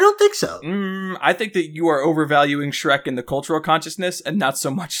think so. I think that you are overvaluing Shrek in the cultural consciousness and not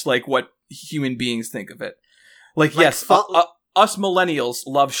so much like what human beings think of it. Like yes, us millennials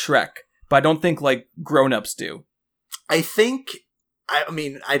love Shrek, but I don't think like grown-ups do. I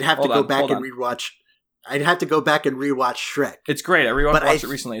mean, I'd have to go back and rewatch. I'd have to go back and rewatch Shrek. It's great. I rewatched it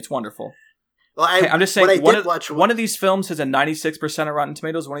recently. It's wonderful. Well, I'm just saying one of these films has a 96% on Rotten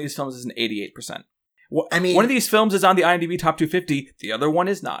Tomatoes. One of these films is an 88%. I mean, one of these films is on the IMDb Top 250. The other one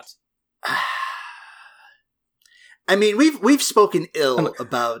is not. I mean, we've spoken ill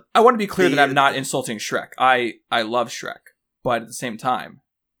about. I want to be clear that I'm not insulting Shrek. I love Shrek, but at the same time,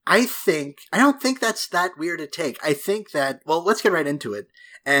 I don't think that's that weird a take. I think that let's get right into it,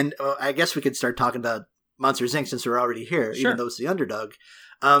 and I guess we could start talking about Monsters Inc. since we're already here, even though it's the underdog.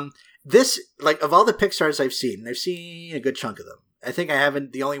 This, like, of all the Pixars I've seen a good chunk of them. I think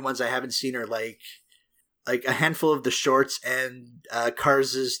the only ones I haven't seen are like a handful of the shorts and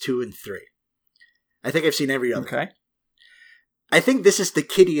Cars' 2 and 3. I think I've seen every other. Okay. I think this is the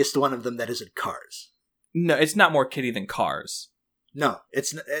kiddiest one of them that isn't Cars. No, it's not more kiddie than Cars. No,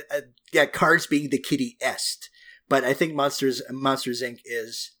 it's Cars being the kiddie-est, but I think Monsters Inc.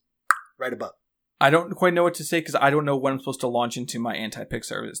 is right above. I don't quite know what to say because I don't know when I'm supposed to launch into my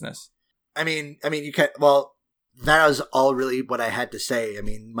anti-Pixar business. I mean, you can't. Well, that was all really what I had to say. I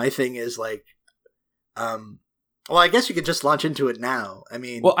mean, my thing is like, I guess you could just launch into it now. I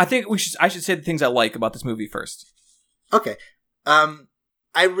mean, I think I should say the things I like about this movie first. Okay.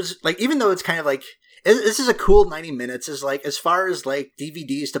 I was like, even though it's kind of like, this is a cool 90 minutes. Is like, as far as like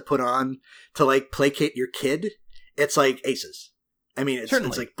DVDs to put on to like placate your kid, it's like aces. I mean,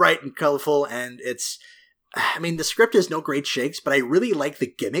 it's like bright and colorful, and the script is no great shakes, but I really like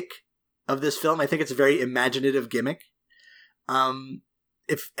the gimmick of this film. I think it's a very imaginative gimmick. In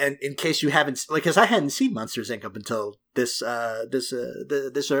case you haven't, like, because I hadn't seen Monsters Inc. up until this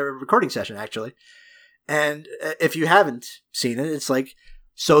recording session, actually. And if you haven't seen it, it's like,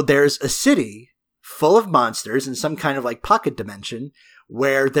 so there's a city full of monsters in some kind of like pocket dimension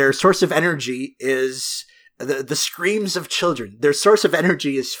where their source of energy is the screams of children. Their source of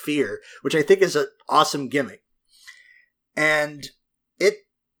energy is fear, which I think is an awesome gimmick. And it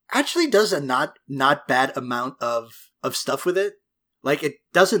actually does a not bad amount of stuff with it. Like, it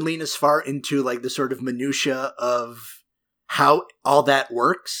doesn't lean as far into like the sort of minutia of how all that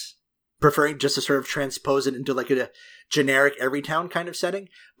works, preferring just to sort of transpose it into like a generic Everytown kind of setting.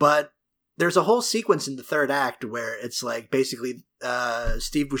 But there's a whole sequence in the third act where it's like basically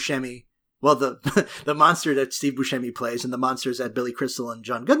Steve Buscemi, well, the monster that Steve Buscemi plays and the monsters that Billy Crystal and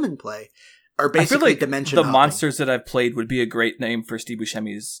John Goodman play are basically dimension hopping. The monsters that I've played would be a great name for Steve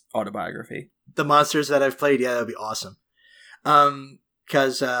Buscemi's autobiography. the monsters that I've played, yeah, that'd be awesome.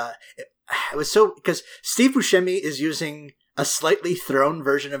 Because it was because Steve Buscemi is using a slightly thrown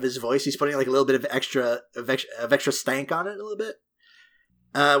version of his voice. He's putting like a little bit of extra stank on it, a little bit.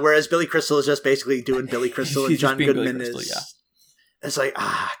 Whereas Billy Crystal is just basically doing Billy Crystal, and John Goodman Crystal, is. Yeah. It's like,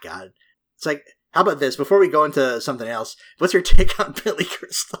 God. It's like, how about this? Before we go into something else, what's your take on Billy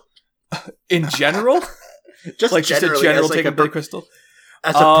Crystal? In general? Just like generally, just a general take on Billy Crystal?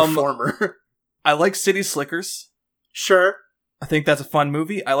 As a performer. I like City Slickers. Sure. I think that's a fun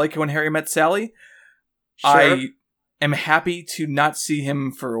movie. I like When Harry Met Sally. Sure. I am happy to not see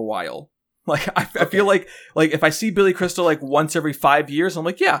him for a while. Like, I feel like if I see Billy Crystal like once every 5 years, I'm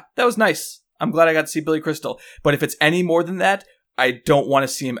like, yeah, that was nice. I'm glad I got to see Billy Crystal. But if it's any more than that, I don't want to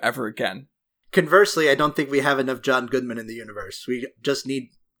see him ever again. Conversely, I don't think we have enough John Goodman in the universe. We just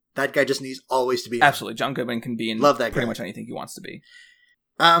need, that guy just needs always to be. Absolutely. John Goodman can be in Love that pretty guy. much anything he wants to be.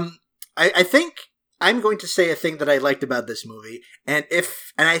 I think I'm going to say a thing that I liked about this movie. And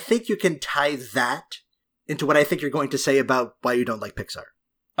I think you can tie that into what I think you're going to say about why you don't like Pixar.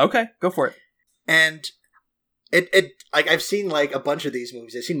 Okay, go for it. And it like I've seen like a bunch of these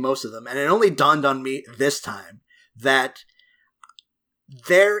movies. I've seen most of them, and it only dawned on me this time that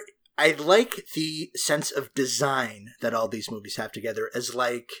I like the sense of design that all these movies have together as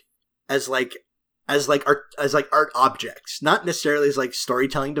art objects, not necessarily as like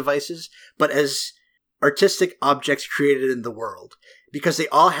storytelling devices, but as artistic objects created in the world, because they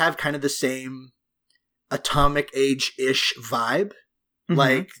all have kind of the same Atomic Age-ish vibe. Mm-hmm.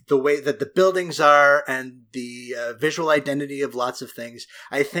 Like the way that the buildings are and the visual identity of lots of things.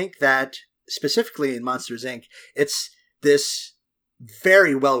 I think that specifically in Monsters, Inc., it's this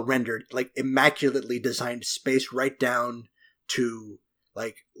very well rendered, like immaculately designed space right down to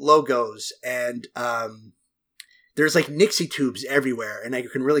like logos, and there's like Nixie tubes everywhere, and I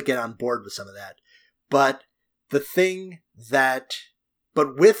can really get on board with some of that. But with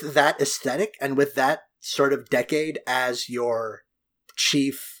that aesthetic and with that sort of decade as your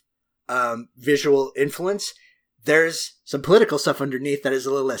chief visual influence, there's some political stuff underneath that is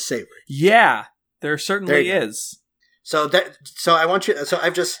a little less savory. Yeah, there certainly is. I've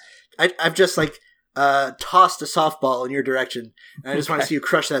just like tossed a softball in your direction, and I just want to see you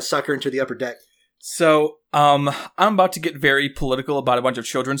crush that sucker into the upper deck. So, I'm about to get very political about a bunch of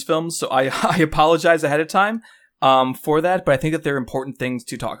children's films, so I apologize ahead of time for that, but I think that they're important things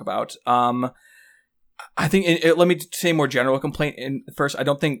to talk about. I think, let me say a more general complaint first. I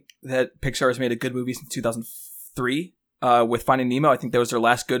don't think that Pixar has made a good movie since 2003 with Finding Nemo. I think that was their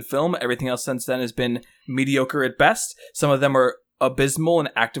last good film. Everything else since then has been mediocre at best. Some of them are abysmal and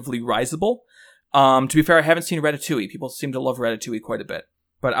actively risable. To be fair, I haven't seen Ratatouille. People seem to love Ratatouille quite a bit.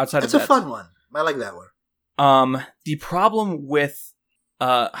 But outside of that... It's a fun one. I like that one. The problem with...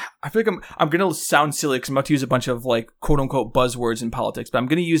 I feel like I'm going to sound silly because I'm about to use a bunch of like quote-unquote buzzwords in politics, but I'm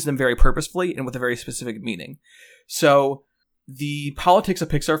going to use them very purposefully and with a very specific meaning. So the politics of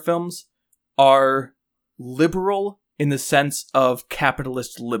Pixar films are liberal in the sense of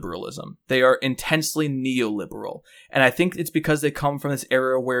capitalist liberalism. They are intensely neoliberal. And I think it's because they come from this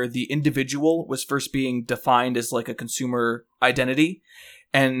era where the individual was first being defined as like a consumer identity,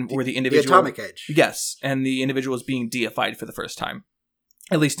 and where the individual... The Atomic Age. Yes, and the individual is being deified for the first time.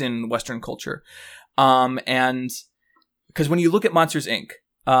 At least in Western culture. And because when you look at Monsters, Inc.,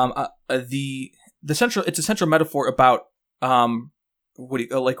 it's a central metaphor about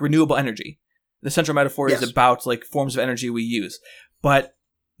like renewable energy. The central metaphor is about like forms of energy we use. But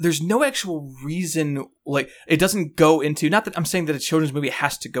there's no actual reason, like it doesn't go into, not that I'm saying that a children's movie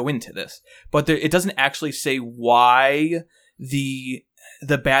has to go into this, but it doesn't actually say why the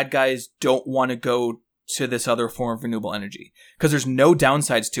bad guys don't want to go to this other form of renewable energy, because there's no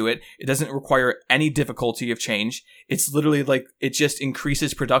downsides to it. It doesn't require any difficulty of change. It's literally like it just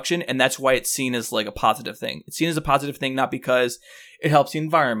increases production, and that's why it's seen as like a positive thing. It's seen as a positive thing not because it helps the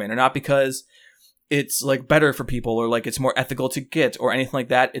environment or not because it's like better for people or like it's more ethical to get or anything like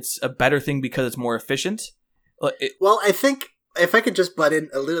that. It's a better thing because it's more efficient. Well, I think if I could just butt in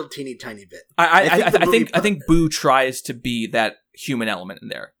a little teeny tiny bit, I think Boo tries to be that human element in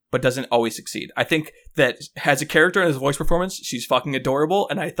there, but doesn't always succeed. I think that as a character and as a voice performance, she's fucking adorable,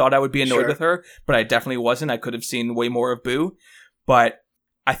 and I thought I would be annoyed with her, but I definitely wasn't. I could have seen way more of Boo, but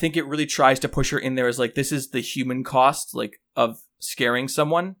I think it really tries to push her in there as like, this is the human cost, like, of scaring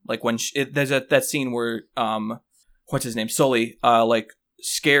someone. Like when there's that scene where, what's his name? Sully, like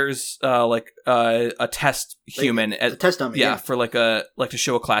scares, a test human, a test dummy, yeah, for like to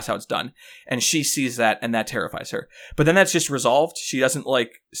show a class how it's done, and she sees that, and that terrifies her. But then that's just resolved. She doesn't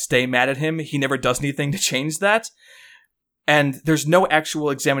like stay mad at him. He never does anything to change that. And there's no actual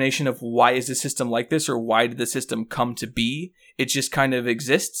examination of why is the system like this or why did the system come to be. It just kind of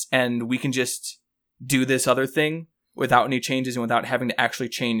exists, and we can just do this other thing without any changes and without having to actually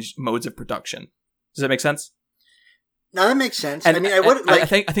change modes of production. Does that make sense? No, that makes sense. And I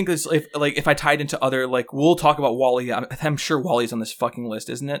think this, if I tied into other, like, we'll talk about WALL-E. I'm sure WALL-E's on this fucking list,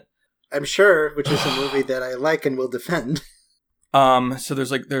 isn't it? I'm sure, which is a movie that I like and will defend. So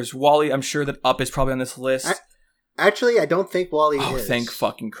there's WALL-E. I'm sure that Up is probably on this list. Actually, I don't think WALL-E is. Oh, thank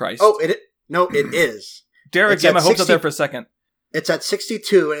fucking Christ. Oh, it is. Derek, get my hopes up there for a second. It's at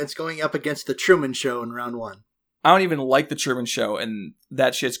 62, and it's going up against The Truman Show in round 1. I don't even like The Truman Show, and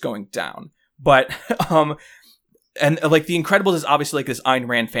that shit's going down. But, and, like, The Incredibles is obviously, like, this Ayn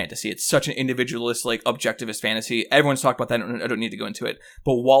Rand fantasy. It's such an individualist, like, objectivist fantasy. Everyone's talked about that, and I don't need to go into it.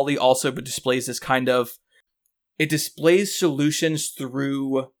 But WALL-E also displays this kind of... It displays solutions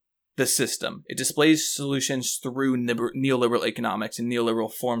through the system. It displays solutions through neoliberal economics and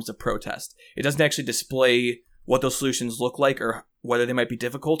neoliberal forms of protest. It doesn't actually display what those solutions look like or whether they might be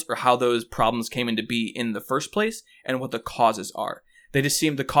difficult or how those problems came into be in the first place and what the causes are.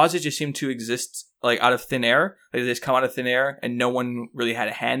 The causes just seem to exist like out of thin air. Like they just come out of thin air and no one really had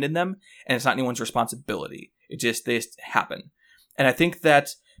a hand in them, and it's not anyone's responsibility. They just happen. And I think that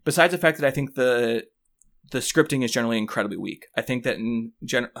besides the fact that I think the scripting is generally incredibly weak. I think that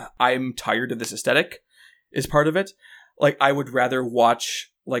I'm tired of this aesthetic is part of it. Like, I would rather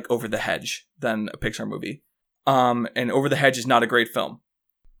watch, like, Over the Hedge than a Pixar movie. And Over the Hedge is not a great film.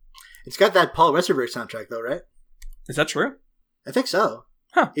 It's got that Paul Westerberg soundtrack, though, right? Is that true? I think so.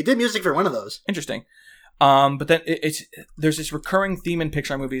 Huh. He did music for one of those. Interesting. But then there's this recurring theme in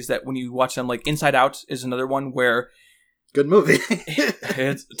Pixar movies that when you watch them, like Inside Out is another one where... Good movie.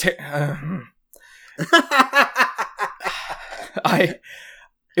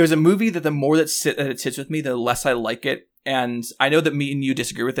 It was a movie that the more that it sits with me, the less I like it. And I know that me and you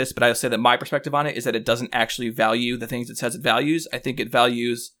disagree with this, but I'll say that my perspective on it is that it doesn't actually value the things it says it values. I think it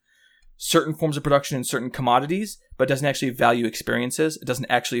values certain forms of production and certain commodities, but doesn't actually value experiences. It doesn't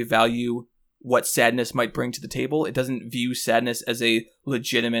actually value what sadness might bring to the table. It doesn't view sadness as a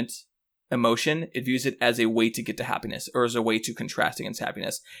legitimate emotion. It views it as a way to get to happiness or as a way to contrast against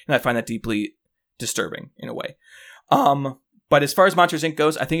happiness. And I find that deeply disturbing in a way. But as far as Monsters, Inc.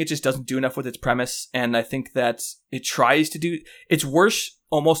 goes, I think it just doesn't do enough with its premise. And I think that it tries to do... It's worse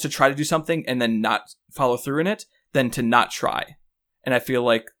almost to try to do something and then not follow through in it than to not try. And I feel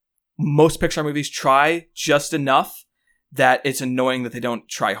like most Pixar movies try just enough that it's annoying that they don't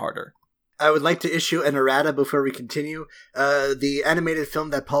try harder. I would like to issue an errata before we continue. The animated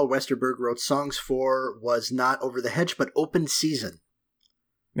film that Paul Westerberg wrote songs for was not Over the Hedge, but Open Season.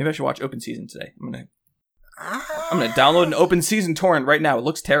 Maybe I should watch Open Season today. I'm gonna download an Open Season torrent right now. It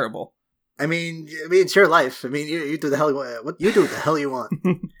looks terrible. I mean, it's your life. I mean, you do the hell you do what the hell you want.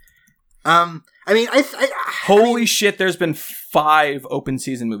 I mean, holy shit! There's been 4 Open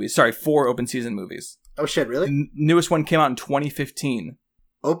Season movies. Oh shit! Really? Newest one came out in 2015.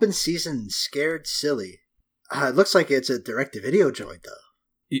 Open Season, Scared Silly. It looks like it's a direct-to-video joint,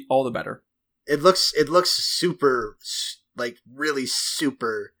 though. All the better. It looks super, like, really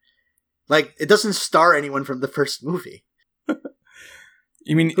super. Like, it doesn't star anyone from the first movie.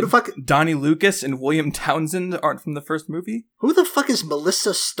 You mean who the fuck? Donnie Lucas and William Townsend aren't from the first movie? Who the fuck is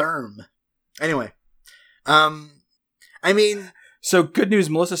Melissa Sturm? Anyway, I mean... So, good news,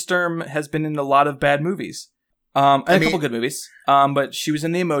 Melissa Sturm has been in a lot of bad movies. And a couple good movies. But she was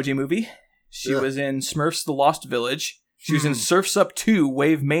in the Emoji Movie. She was in Smurfs: The Lost Village. She was in Surf's Up 2,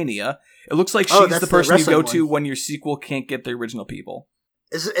 Wave Mania. It looks like she's the person you go to when your sequel can't get the original people.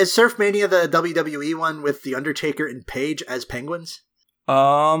 Is Surf Mania the WWE one with The Undertaker and Paige as penguins?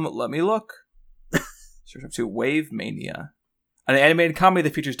 Let me look. Surf's Up 2, Wave Mania. An animated comedy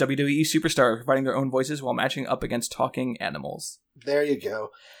that features WWE superstars providing their own voices while matching up against talking animals. There you go.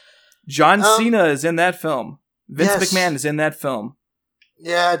 John Cena is in that film. Vince McMahon is in that film.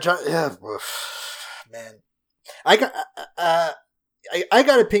 Yeah, man. I got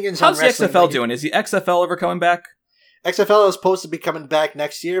opinions on wrestling. How's the XFL doing? Is the XFL ever coming back? XFL is supposed to be coming back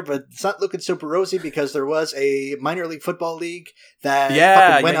next year, but it's not looking super rosy because there was a minor league football league that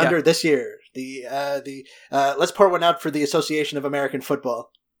fucking went under this year. Let's pour one out for the Association of American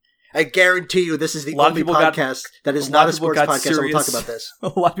Football. I guarantee you this is the only podcast that is not a sports podcast that will talk about this. A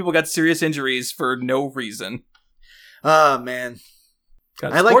lot of people got serious injuries for no reason. Oh, man.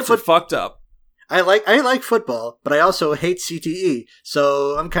 God, sports are fucked up. I like football, but I also hate CTE,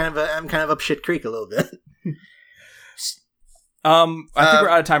 so I'm kind of up shit creek a little bit. I think we're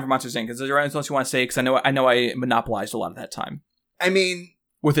out of time for Monsters, Inc. Is there anything else you want to say? Because I know I monopolized a lot of that time. I mean,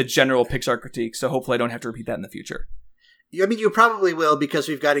 with a general Pixar critique, so hopefully I don't have to repeat that in the future. I mean, you probably will, because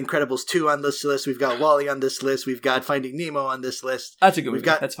we've got Incredibles 2 on this list, we've got WALL-E on this list, we've got Finding Nemo on this list. That's a good movie.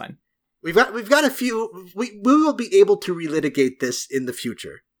 That's fine. We've got a few. We will be able to relitigate this in the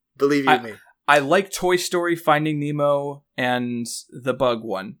future. Believe you me. I like Toy Story, Finding Nemo, and the Bug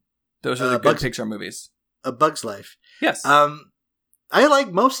one. Those are the good Pixar movies. A Bug's Life. Yes. I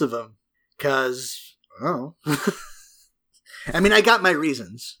like most of them because, I mean, I got my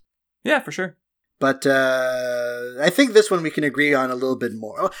reasons. Yeah, for sure. But I think this one we can agree on a little bit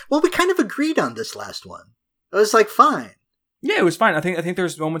more. Well, we kind of agreed on this last one. It was like fine. Yeah, it was fine. I think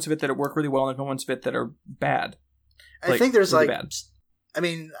there's moments of it that work really well, and there's moments of it that are bad. I think there's really like bad. I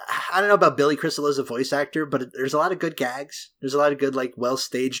mean, I don't know about Billy Crystal as a voice actor, but there's a lot of good gags. There's a lot of good, like,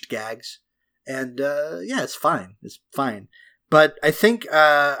 well-staged gags. And, it's fine. It's fine. But I think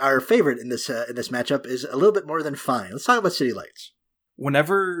our favorite in this matchup is a little bit more than fine. Let's talk about City Lights.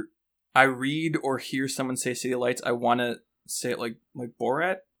 Whenever I read or hear someone say City Lights, I want to say it like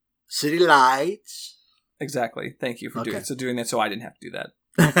Borat. City Lights. Exactly. Thank you for doing that, so I didn't have to do that.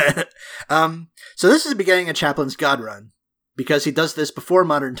 So this is the beginning of Chaplin's God Run, because he does this before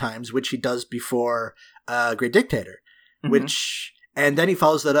Modern Times, which he does before Great Dictator, and then he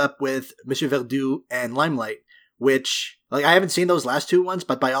follows that up with Monsieur Verdoux and Limelight, which, like, I haven't seen those last two ones,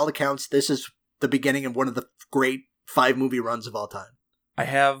 but by all accounts, this is the beginning of one of the great 5-movie runs of all time. I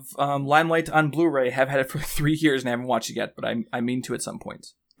have Limelight on Blu-ray. Have had it for 3 years and I haven't watched it yet, but I mean to at some point.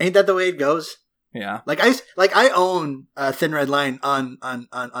 Ain't that the way it goes? Yeah. I own Thin Red Line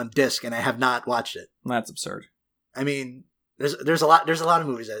on disc, and I have not watched it. That's absurd. I mean, there's a lot of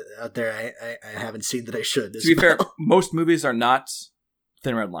movies out there I haven't seen that I should. To be fair, most movies are not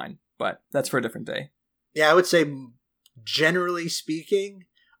Thin Red Line, but that's for a different day. Yeah, I would say, generally speaking,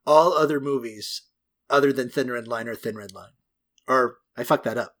 all other movies other than Thin Red Line are Thin Red Line. Or I fucked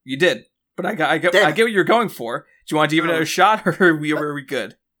that up. You did, but I get what you're going for. Do you want to give it another shot, or are we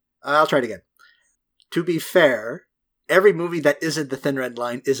good? I'll try it again. To be fair, every movie that isn't the Thin Red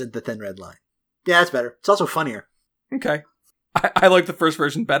Line isn't the Thin Red Line. Yeah, that's better. It's also funnier. Okay. I like the first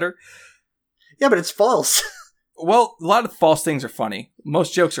version better. Yeah, but it's false. Well, a lot of false things are funny.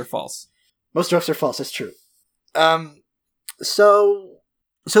 Most jokes are false. Most jokes are false, that's true. So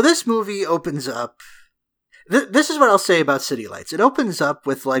this movie opens up... This is what I'll say about City Lights. It opens up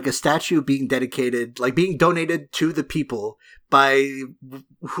with, like, a statue being dedicated, like, being donated to the people by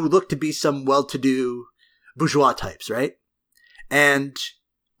who look to be some well-to-do bourgeois types, right? And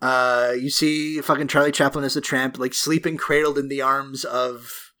you see fucking Charlie Chaplin as a tramp, like, sleeping cradled in the arms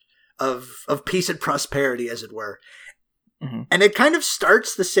of peace and prosperity, as it were. Mm-hmm. And it kind of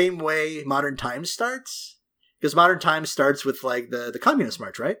starts the same way Modern Times starts, because Modern Times starts with, like, the Communist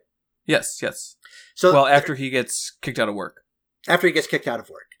March, right? Yes. So, after he gets kicked out of work. After he gets kicked out of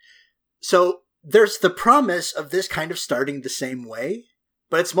work. So there's the promise of this kind of starting the same way,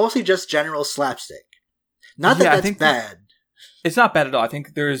 but it's mostly just general slapstick. Not that that's bad. It's not bad at all. I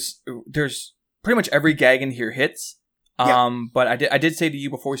think there's pretty much every gag in here hits. But I did say to you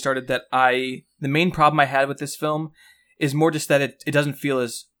before we started that the main problem I had with this film is more just that it doesn't feel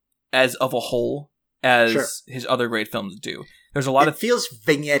as of a whole as his other great films do. There's a lot it feels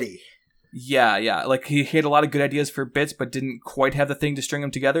vignette-y. Yeah. Like, he had a lot of good ideas for bits, but didn't quite have the thing to string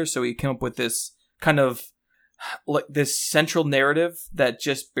them together, so he came up with this kind of, like, this central narrative that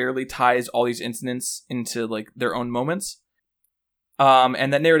just barely ties all these incidents into, like, their own moments.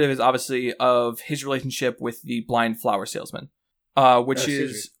 And that narrative is obviously of his relationship with the blind flower salesman, which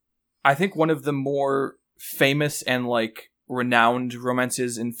is, I think, one of the more famous and, like, renowned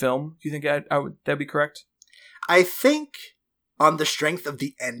romances in film. Do you think that'd be correct? I think on the strength of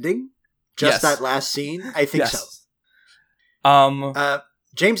the ending, that last scene, I think so.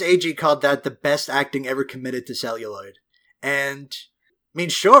 James Agee called that the best acting ever committed to celluloid. And, I mean,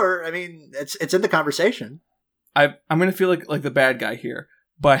 sure, it's in the conversation. I'm going to feel like the bad guy here,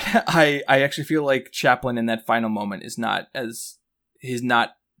 but I actually feel like Chaplin in that final moment he's not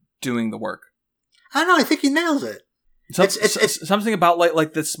doing the work. I don't know, I think he nails it. It's something about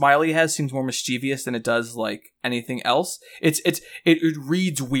like the smile he has seems more mischievous than it does like anything else. It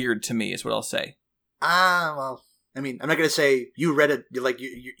reads weird to me, is what I'll say. Well, I mean, I'm not gonna say you read it like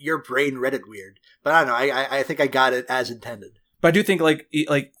your brain read it weird, but I don't know. I think I got it as intended. But I do think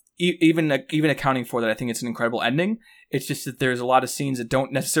even accounting for that, I think it's an incredible ending. It's just that there's a lot of scenes that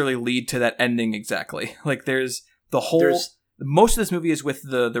don't necessarily lead to that ending exactly. Like there's most of this movie is with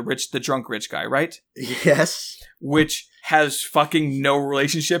the drunk rich guy, right? Yes. Which has fucking no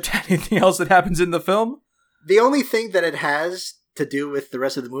relationship to anything else that happens in the film. The only thing that it has to do with the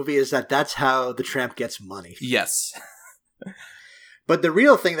rest of the movie is that that's how the tramp gets money. Yes. But the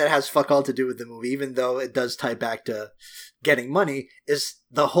real thing that has fuck all to do with the movie, even though it does tie back to getting money, is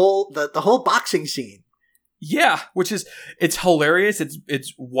the whole boxing scene. Yeah, which is, it's hilarious.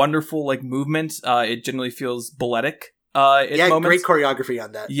 It's wonderful, like, movement. It generally feels balletic in moments. Great choreography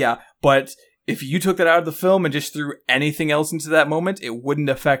on that. Yeah, but if you took that out of the film and just threw anything else into that moment, it wouldn't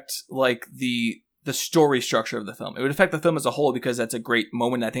affect, like, the story structure of the film. It would affect the film as a whole because that's a great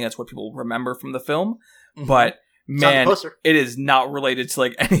moment. I think that's what people remember from the film. Mm-hmm. But, man, it is not related to,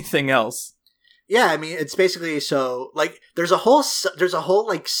 like, anything else. Yeah, I mean, it's basically so, like, there's a whole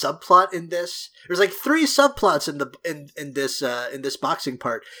like subplot in this. There's like 3 subplots in this boxing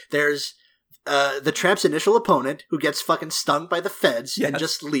part. There's the tramp's initial opponent who gets fucking stung by the feds and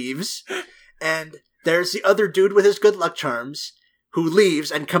just leaves, and there's the other dude with his good luck charms who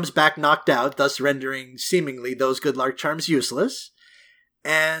leaves and comes back knocked out, thus rendering seemingly those good luck charms useless.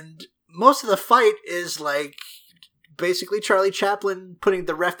 And most of the fight is like basically Charlie Chaplin putting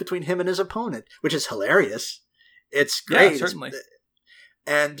the ref between him and his opponent, which is hilarious. It's great. Yeah, certainly.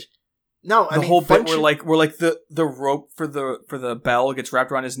 And no, the whole bit where the rope for the bell gets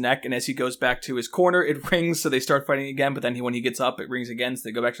wrapped around his neck, and as he goes back to his corner, it rings, so they start fighting again. But then when he gets up, it rings again, so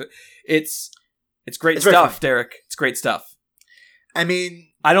they go back to it. It's great stuff, Derek. It's great stuff. I mean,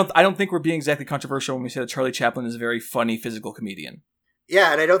 I don't think we're being exactly controversial when we say that Charlie Chaplin is a very funny physical comedian.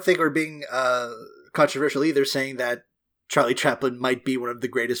 Yeah, and I don't think we're being controversial either, saying that Charlie Chaplin might be one of the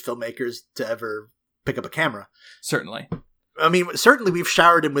greatest filmmakers to ever pick up a camera. Certainly. I mean, certainly we've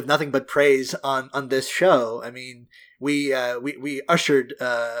showered him with nothing but praise on this show. I mean, we ushered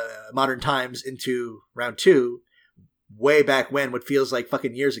Modern Times into round 2 way back when, what feels like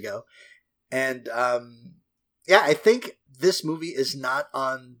fucking years ago. And I think this movie is not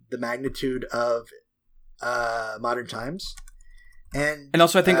on the magnitude of Modern Times. And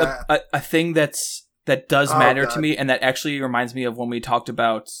also I think a thing that does matter to me, and that actually reminds me of when we talked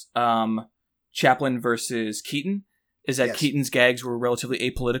about Chaplin versus Keaton, is that Keaton's gags were relatively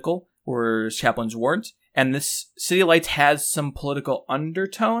apolitical, whereas Chaplin's weren't. And this City Lights has some political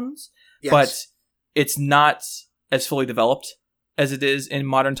undertones, but it's not as fully developed as it is in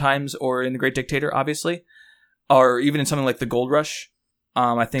Modern Times or in The Great Dictator, obviously, or even in something like The Gold Rush.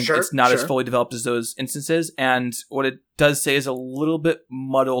 I think it's not as fully developed as those instances. And what it does say is a little bit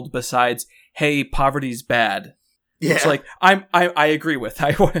muddled besides, hey, poverty's bad. Yeah. It's like, I agree with.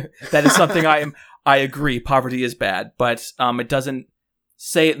 That is something I agree, poverty is bad. But it doesn't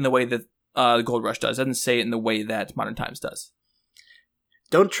say it in the way that The Gold Rush does. It doesn't say it in the way that Modern Times does.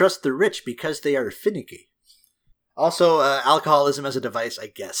 Don't trust the rich because they are finicky. Also, alcoholism as a device, I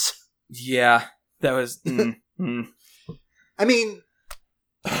guess. Yeah, that was... I mean,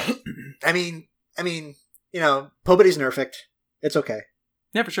 you know, nobody's perfect. It's okay.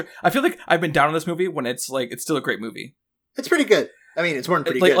 Yeah, for sure. I feel like I've been down on this movie when it's still a great movie. It's pretty good. I mean, it's more than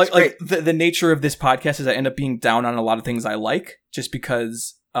pretty good. Like the nature of this podcast is I end up being down on a lot of things I like, just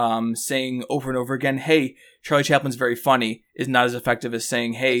because saying over and over again, hey, Charlie Chaplin's very funny, is not as effective as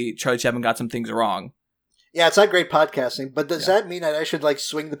saying, hey, Charlie Chaplin got some things wrong. Yeah, it's not great podcasting, but does that mean that I should, like,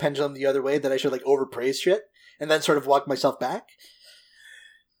 swing the pendulum the other way, that I should, like, overpraise shit and then sort of walk myself back?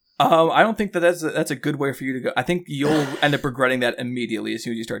 I don't think that's a good way for you to go. I think you'll end up regretting that immediately as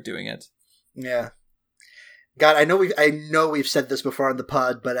soon as you start doing it. Yeah. God, I know we've said this before on the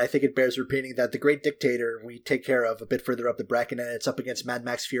pod, but I think it bears repeating that The Great Dictator we take care of a bit further up the bracket, and it's up against Mad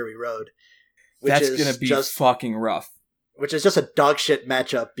Max Fury Road. That's going to be just fucking rough. Which is just a dog shit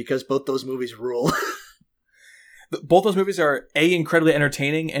matchup because both those movies rule. Both those movies are A, incredibly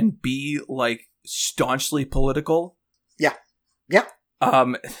entertaining, and B, like, staunchly political. Yeah. Yeah.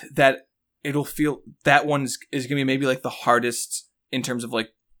 That it'll feel that one is going to be maybe like the hardest in terms of like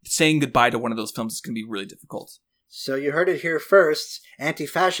saying goodbye to one of those films is going to be really difficult. So you heard it here first.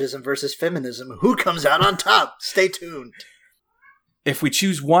 Anti-fascism versus feminism. Who comes out on top? Stay tuned. If we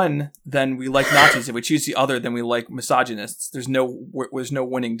choose one, then we like Nazis. If we choose the other, then we like misogynists. There's no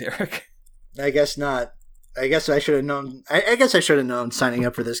winning, Derek. I guess not. I guess I should have known. I guess I should have known signing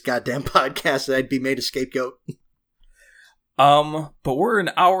up for this goddamn podcast that I'd be made a scapegoat. But we're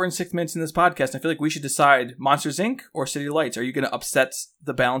an hour and 6 minutes in this podcast. And I feel like we should decide Monsters, Inc. or City Lights. Are you going to upset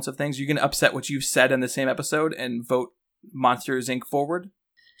the balance of things? Are you going to upset what you've said in the same episode and vote Monsters, Inc. forward?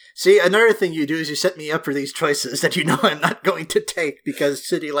 See, another thing you do is you set me up for these choices that you know I'm not going to take because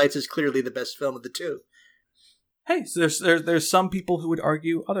City Lights is clearly the best film of the two. Hey, so there's some people who would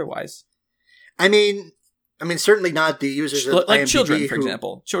argue otherwise. I mean, certainly not the users of like IMDb children, for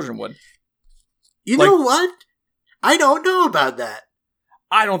example. Children would. You know what? I don't know about that.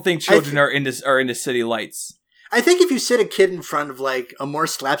 I don't think children are into City Lights. I think if you sit a kid in front of like a more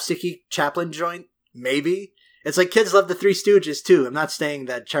slapsticky Chaplin joint, maybe. It's like kids love the Three Stooges too. I'm not saying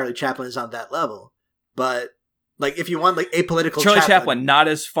that Charlie Chaplin is on that level, but like if you want like apolitical Charlie Chaplin, not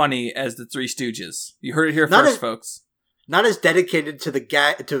as funny as the Three Stooges. You heard it here first, folks. Not as dedicated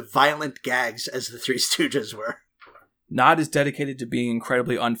to to violent gags as the Three Stooges were. Not as dedicated to being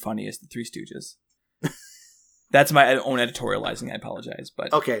incredibly unfunny as the Three Stooges. That's my own editorializing. I apologize,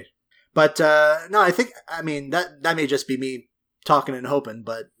 but okay. But no, I mean that may just be me talking and hoping,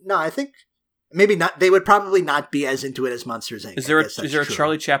 but no, I think maybe not. They would probably not be as into it as Monsters Inc. Is there a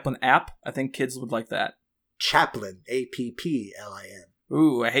Charlie Chaplin app? I think kids would like that. Chaplin, Applin.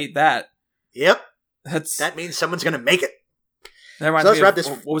 Ooh, I hate that. Yep, that means someone's gonna make it. That reminds me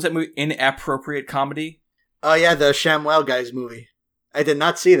of, what was that movie? Inappropriate Comedy. Oh yeah, the ShamWow Guys movie. I did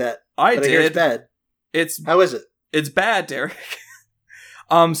not see that. I did. It's bad. How is it? It's bad, Derek.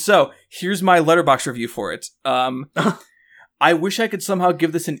 So here's my Letterboxd review for it. I wish I could somehow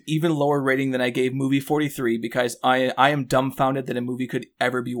give this an even lower rating than I gave movie 43 because I am dumbfounded that a movie could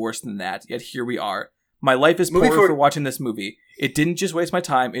ever be worse than that. Yet here we are. My life is poorer for watching this movie. It didn't just waste my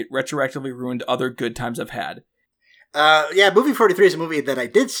time; it retroactively ruined other good times I've had. Yeah, movie 43 is a movie that I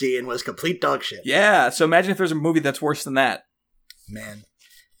did see and was complete dog shit. Yeah, so imagine if there's a movie that's worse than that. Man.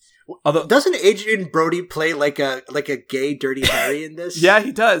 Although, doesn't Adrian Brody play like a gay Dirty Harry in this? Yeah,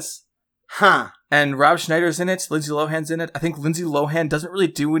 he does. Huh. And Rob Schneider's in it. Lindsay Lohan's in it. I think Lindsay Lohan doesn't really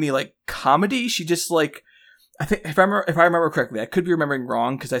do any like comedy. She just like, I think if I remember correctly, I could be remembering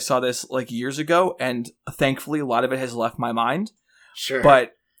wrong because I saw this like years ago, and thankfully a lot of it has left my mind. Sure.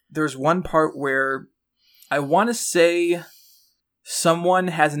 But there's one part where I want to say someone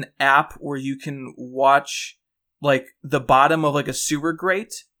has an app where you can watch like the bottom of like a sewer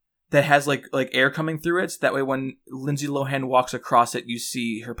grate that has like air coming through it. So that way when Lindsay Lohan walks across it, you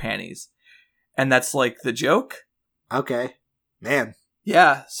see her panties. And that's like the joke. Okay. Man.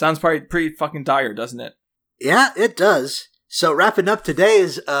 Yeah. Sounds pretty fucking dire, doesn't it? Yeah, it does. So wrapping up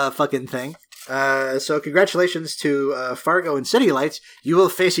today's fucking thing. So congratulations to Fargo and City Lights. You will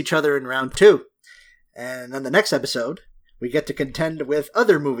face each other in round 2. And on the next episode, we get to contend with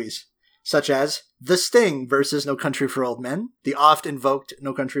other movies, such as The Sting versus No Country for Old Men, the oft-invoked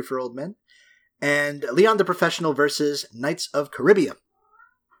No Country for Old Men, and Leon the Professional versus Knights of Caribbean.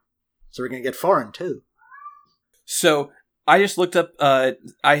 So we're going to get foreign, too. So I just looked up,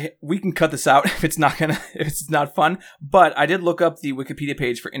 we can cut this out if it's not fun, but I did look up the Wikipedia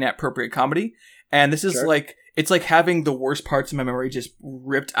page for Inappropriate Comedy, and this is sure. like, it's like having the worst parts of my memory just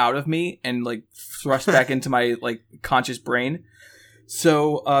ripped out of me and like thrust back into my like conscious brain.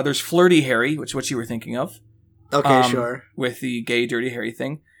 So there's Flirty Harry, which is what you were thinking of. Okay, sure. With the gay Dirty Harry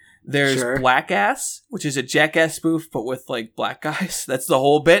thing. There's sure. Black Ass, which is a Jackass spoof, but with like black guys. That's the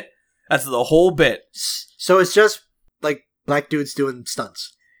whole bit. So it's just like black dudes doing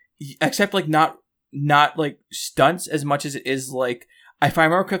stunts. Except like not like stunts as much as it is like, if I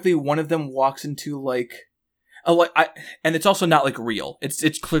remember correctly, one of them walks into like, and it's also not like real.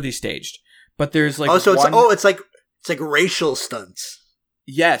 It's clearly staged. But there's like it's like racial stunts.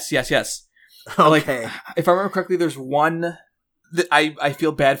 Yes. Okay. Like, if I remember correctly, there's one that I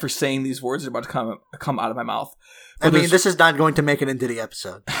feel bad for saying these words that are about to come out of my mouth. But this is not going to make it into the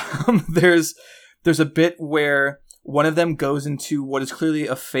episode. There's a bit where one of them goes into what is clearly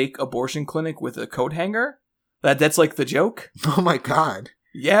a fake abortion clinic with a coat hanger. That's like the joke. Oh my god.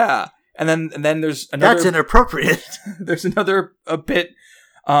 Yeah. And then there's another. That's inappropriate. There's another bit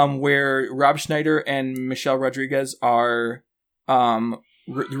where Rob Schneider and Michelle Rodriguez are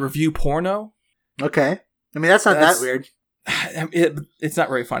review porno. Okay. I mean, that's not that weird. It's not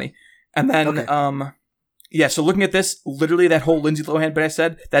very funny. And then, yeah, so looking at this, literally that whole Lindsay Lohan bit I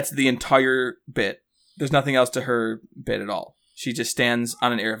said, that's the entire bit. There's nothing else to her bit at all. She just stands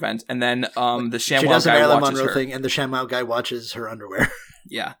on an air vent, and then the ShamWow guy watches her. Thing, and the ShamWow guy watches her underwear.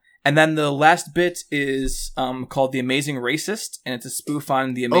 Yeah. And then the last bit is called The Amazing Racist, and it's a spoof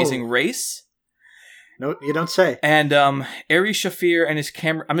on The Amazing Race. No, you don't say. And Ari Shaffir and his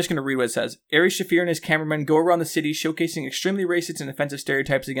camera... I'm just going to read what it says. Ari Shaffir and his cameramen go around the city showcasing extremely racist and offensive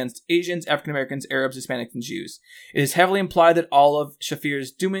stereotypes against Asians, African-Americans, Arabs, Hispanics, and Jews. It is heavily implied that all of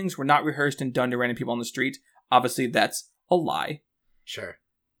Shaffir's doings were not rehearsed and done to random people on the street. Obviously, that's a lie. Sure.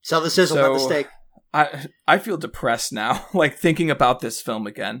 Sell the sizzle, not the steak. I feel depressed now, like thinking about this film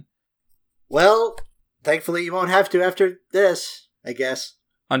again. Well, thankfully you won't have to after this, I guess.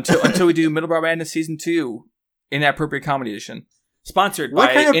 Until we do Middlebrow Madness Season 2, Inappropriate Comedy Edition. Sponsored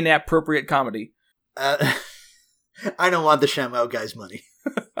by Inappropriate Comedy. I don't want the ShamWow guy's money.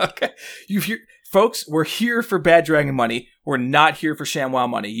 Okay. Folks, we're here for Bad Dragon money. We're not here for ShamWow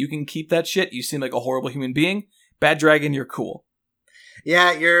money. You can keep that shit. You seem like a horrible human being. Bad Dragon, you're cool.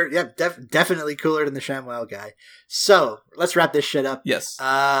 Yeah, you're definitely cooler than the ShamWow guy. So let's wrap this shit up. Yes.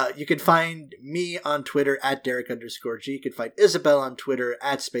 You can find me on Twitter at Derek_G. You can find Isabel on Twitter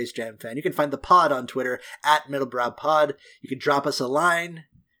at SpaceJamFan. You can find the pod on Twitter at MiddlebrowPod. You can drop us a line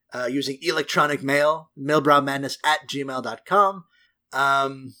using electronic mail, middlebrowmadness@gmail.com.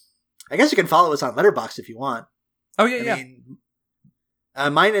 I guess you can follow us on Letterboxd if you want. Oh, yeah, I mean,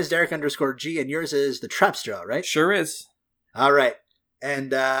 mine is Derek_G, and yours is the Trapstraw, right? Sure is. All right.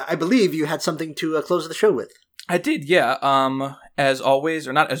 And I believe you had something to close the show with. I did, yeah. As always,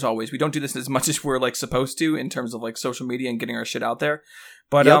 or not as always, we don't do this as much as we're like supposed to in terms of like social media and getting our shit out there.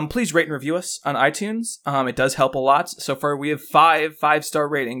 But please rate and review us on iTunes. It does help a lot. So far, we have 5 5-star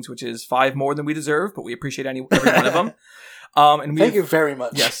ratings, which is 5 more than we deserve, but we appreciate every one of them. And Thank you very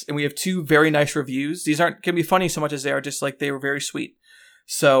much. Yes, and we have 2 very nice reviews. These aren't going to be funny so much as they are just like they were very sweet.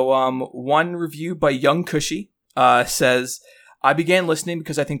 So one review by Young Cushy says, I began listening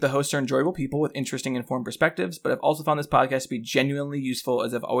because I think the hosts are enjoyable people with interesting, informed perspectives, but I've also found this podcast to be genuinely useful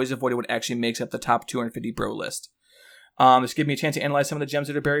as I've always avoided what actually makes up the top 250 bro list. This gave me a chance to analyze some of the gems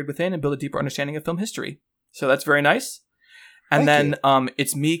that are buried within and build a deeper understanding of film history. So that's very nice. And Thank then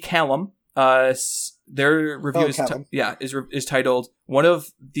it's me, Callum. Their review is titled "One of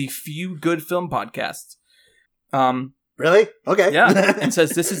the Few Good Film Podcasts." Really? Okay. Yeah. And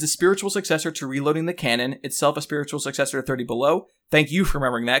says this is the spiritual successor to Reloading the Canon, itself a spiritual successor to 30 Below. Thank you for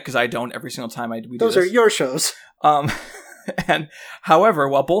remembering that, because I don't every single time we do this. Those are your shows. And however,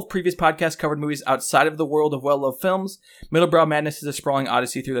 while both previous podcasts covered movies outside of the world of well-loved films, Middlebrow Madness is a sprawling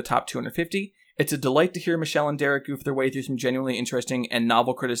odyssey through the top 250. It's a delight to hear Michelle and Derek goof their way through some genuinely interesting and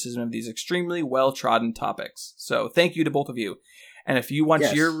novel criticism of these extremely well-trodden topics. So thank you to both of you. And if you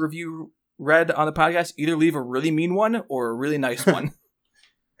want your review read on the podcast, either leave a really mean one or a really nice one.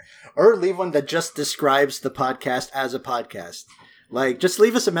 Or leave one that just describes the podcast as a podcast. Like, just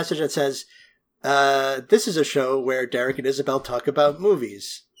leave us a message that says, this is a show where Derek and Isabel talk about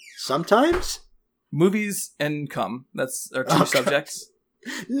movies. Sometimes? Movies and cum. That's our 2 subjects.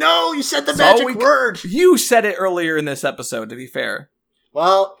 No, you said the magic word! You said it earlier in this episode, to be fair.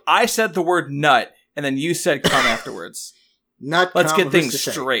 Well, I said the word nut, and then you said cum afterwards. Let's get things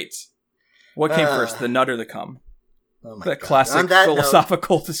straight. What came first, the nut or the cum? Oh my God. Classic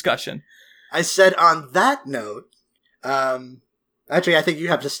philosophical discussion. I said on that note, actually, I think you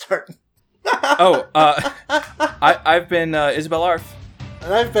have to start. I've been Isabel Arf.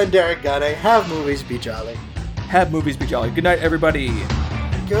 And I've been Derek Gade. Have movies be jolly. Have movies be jolly. Good night, everybody.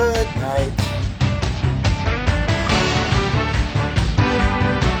 Good night.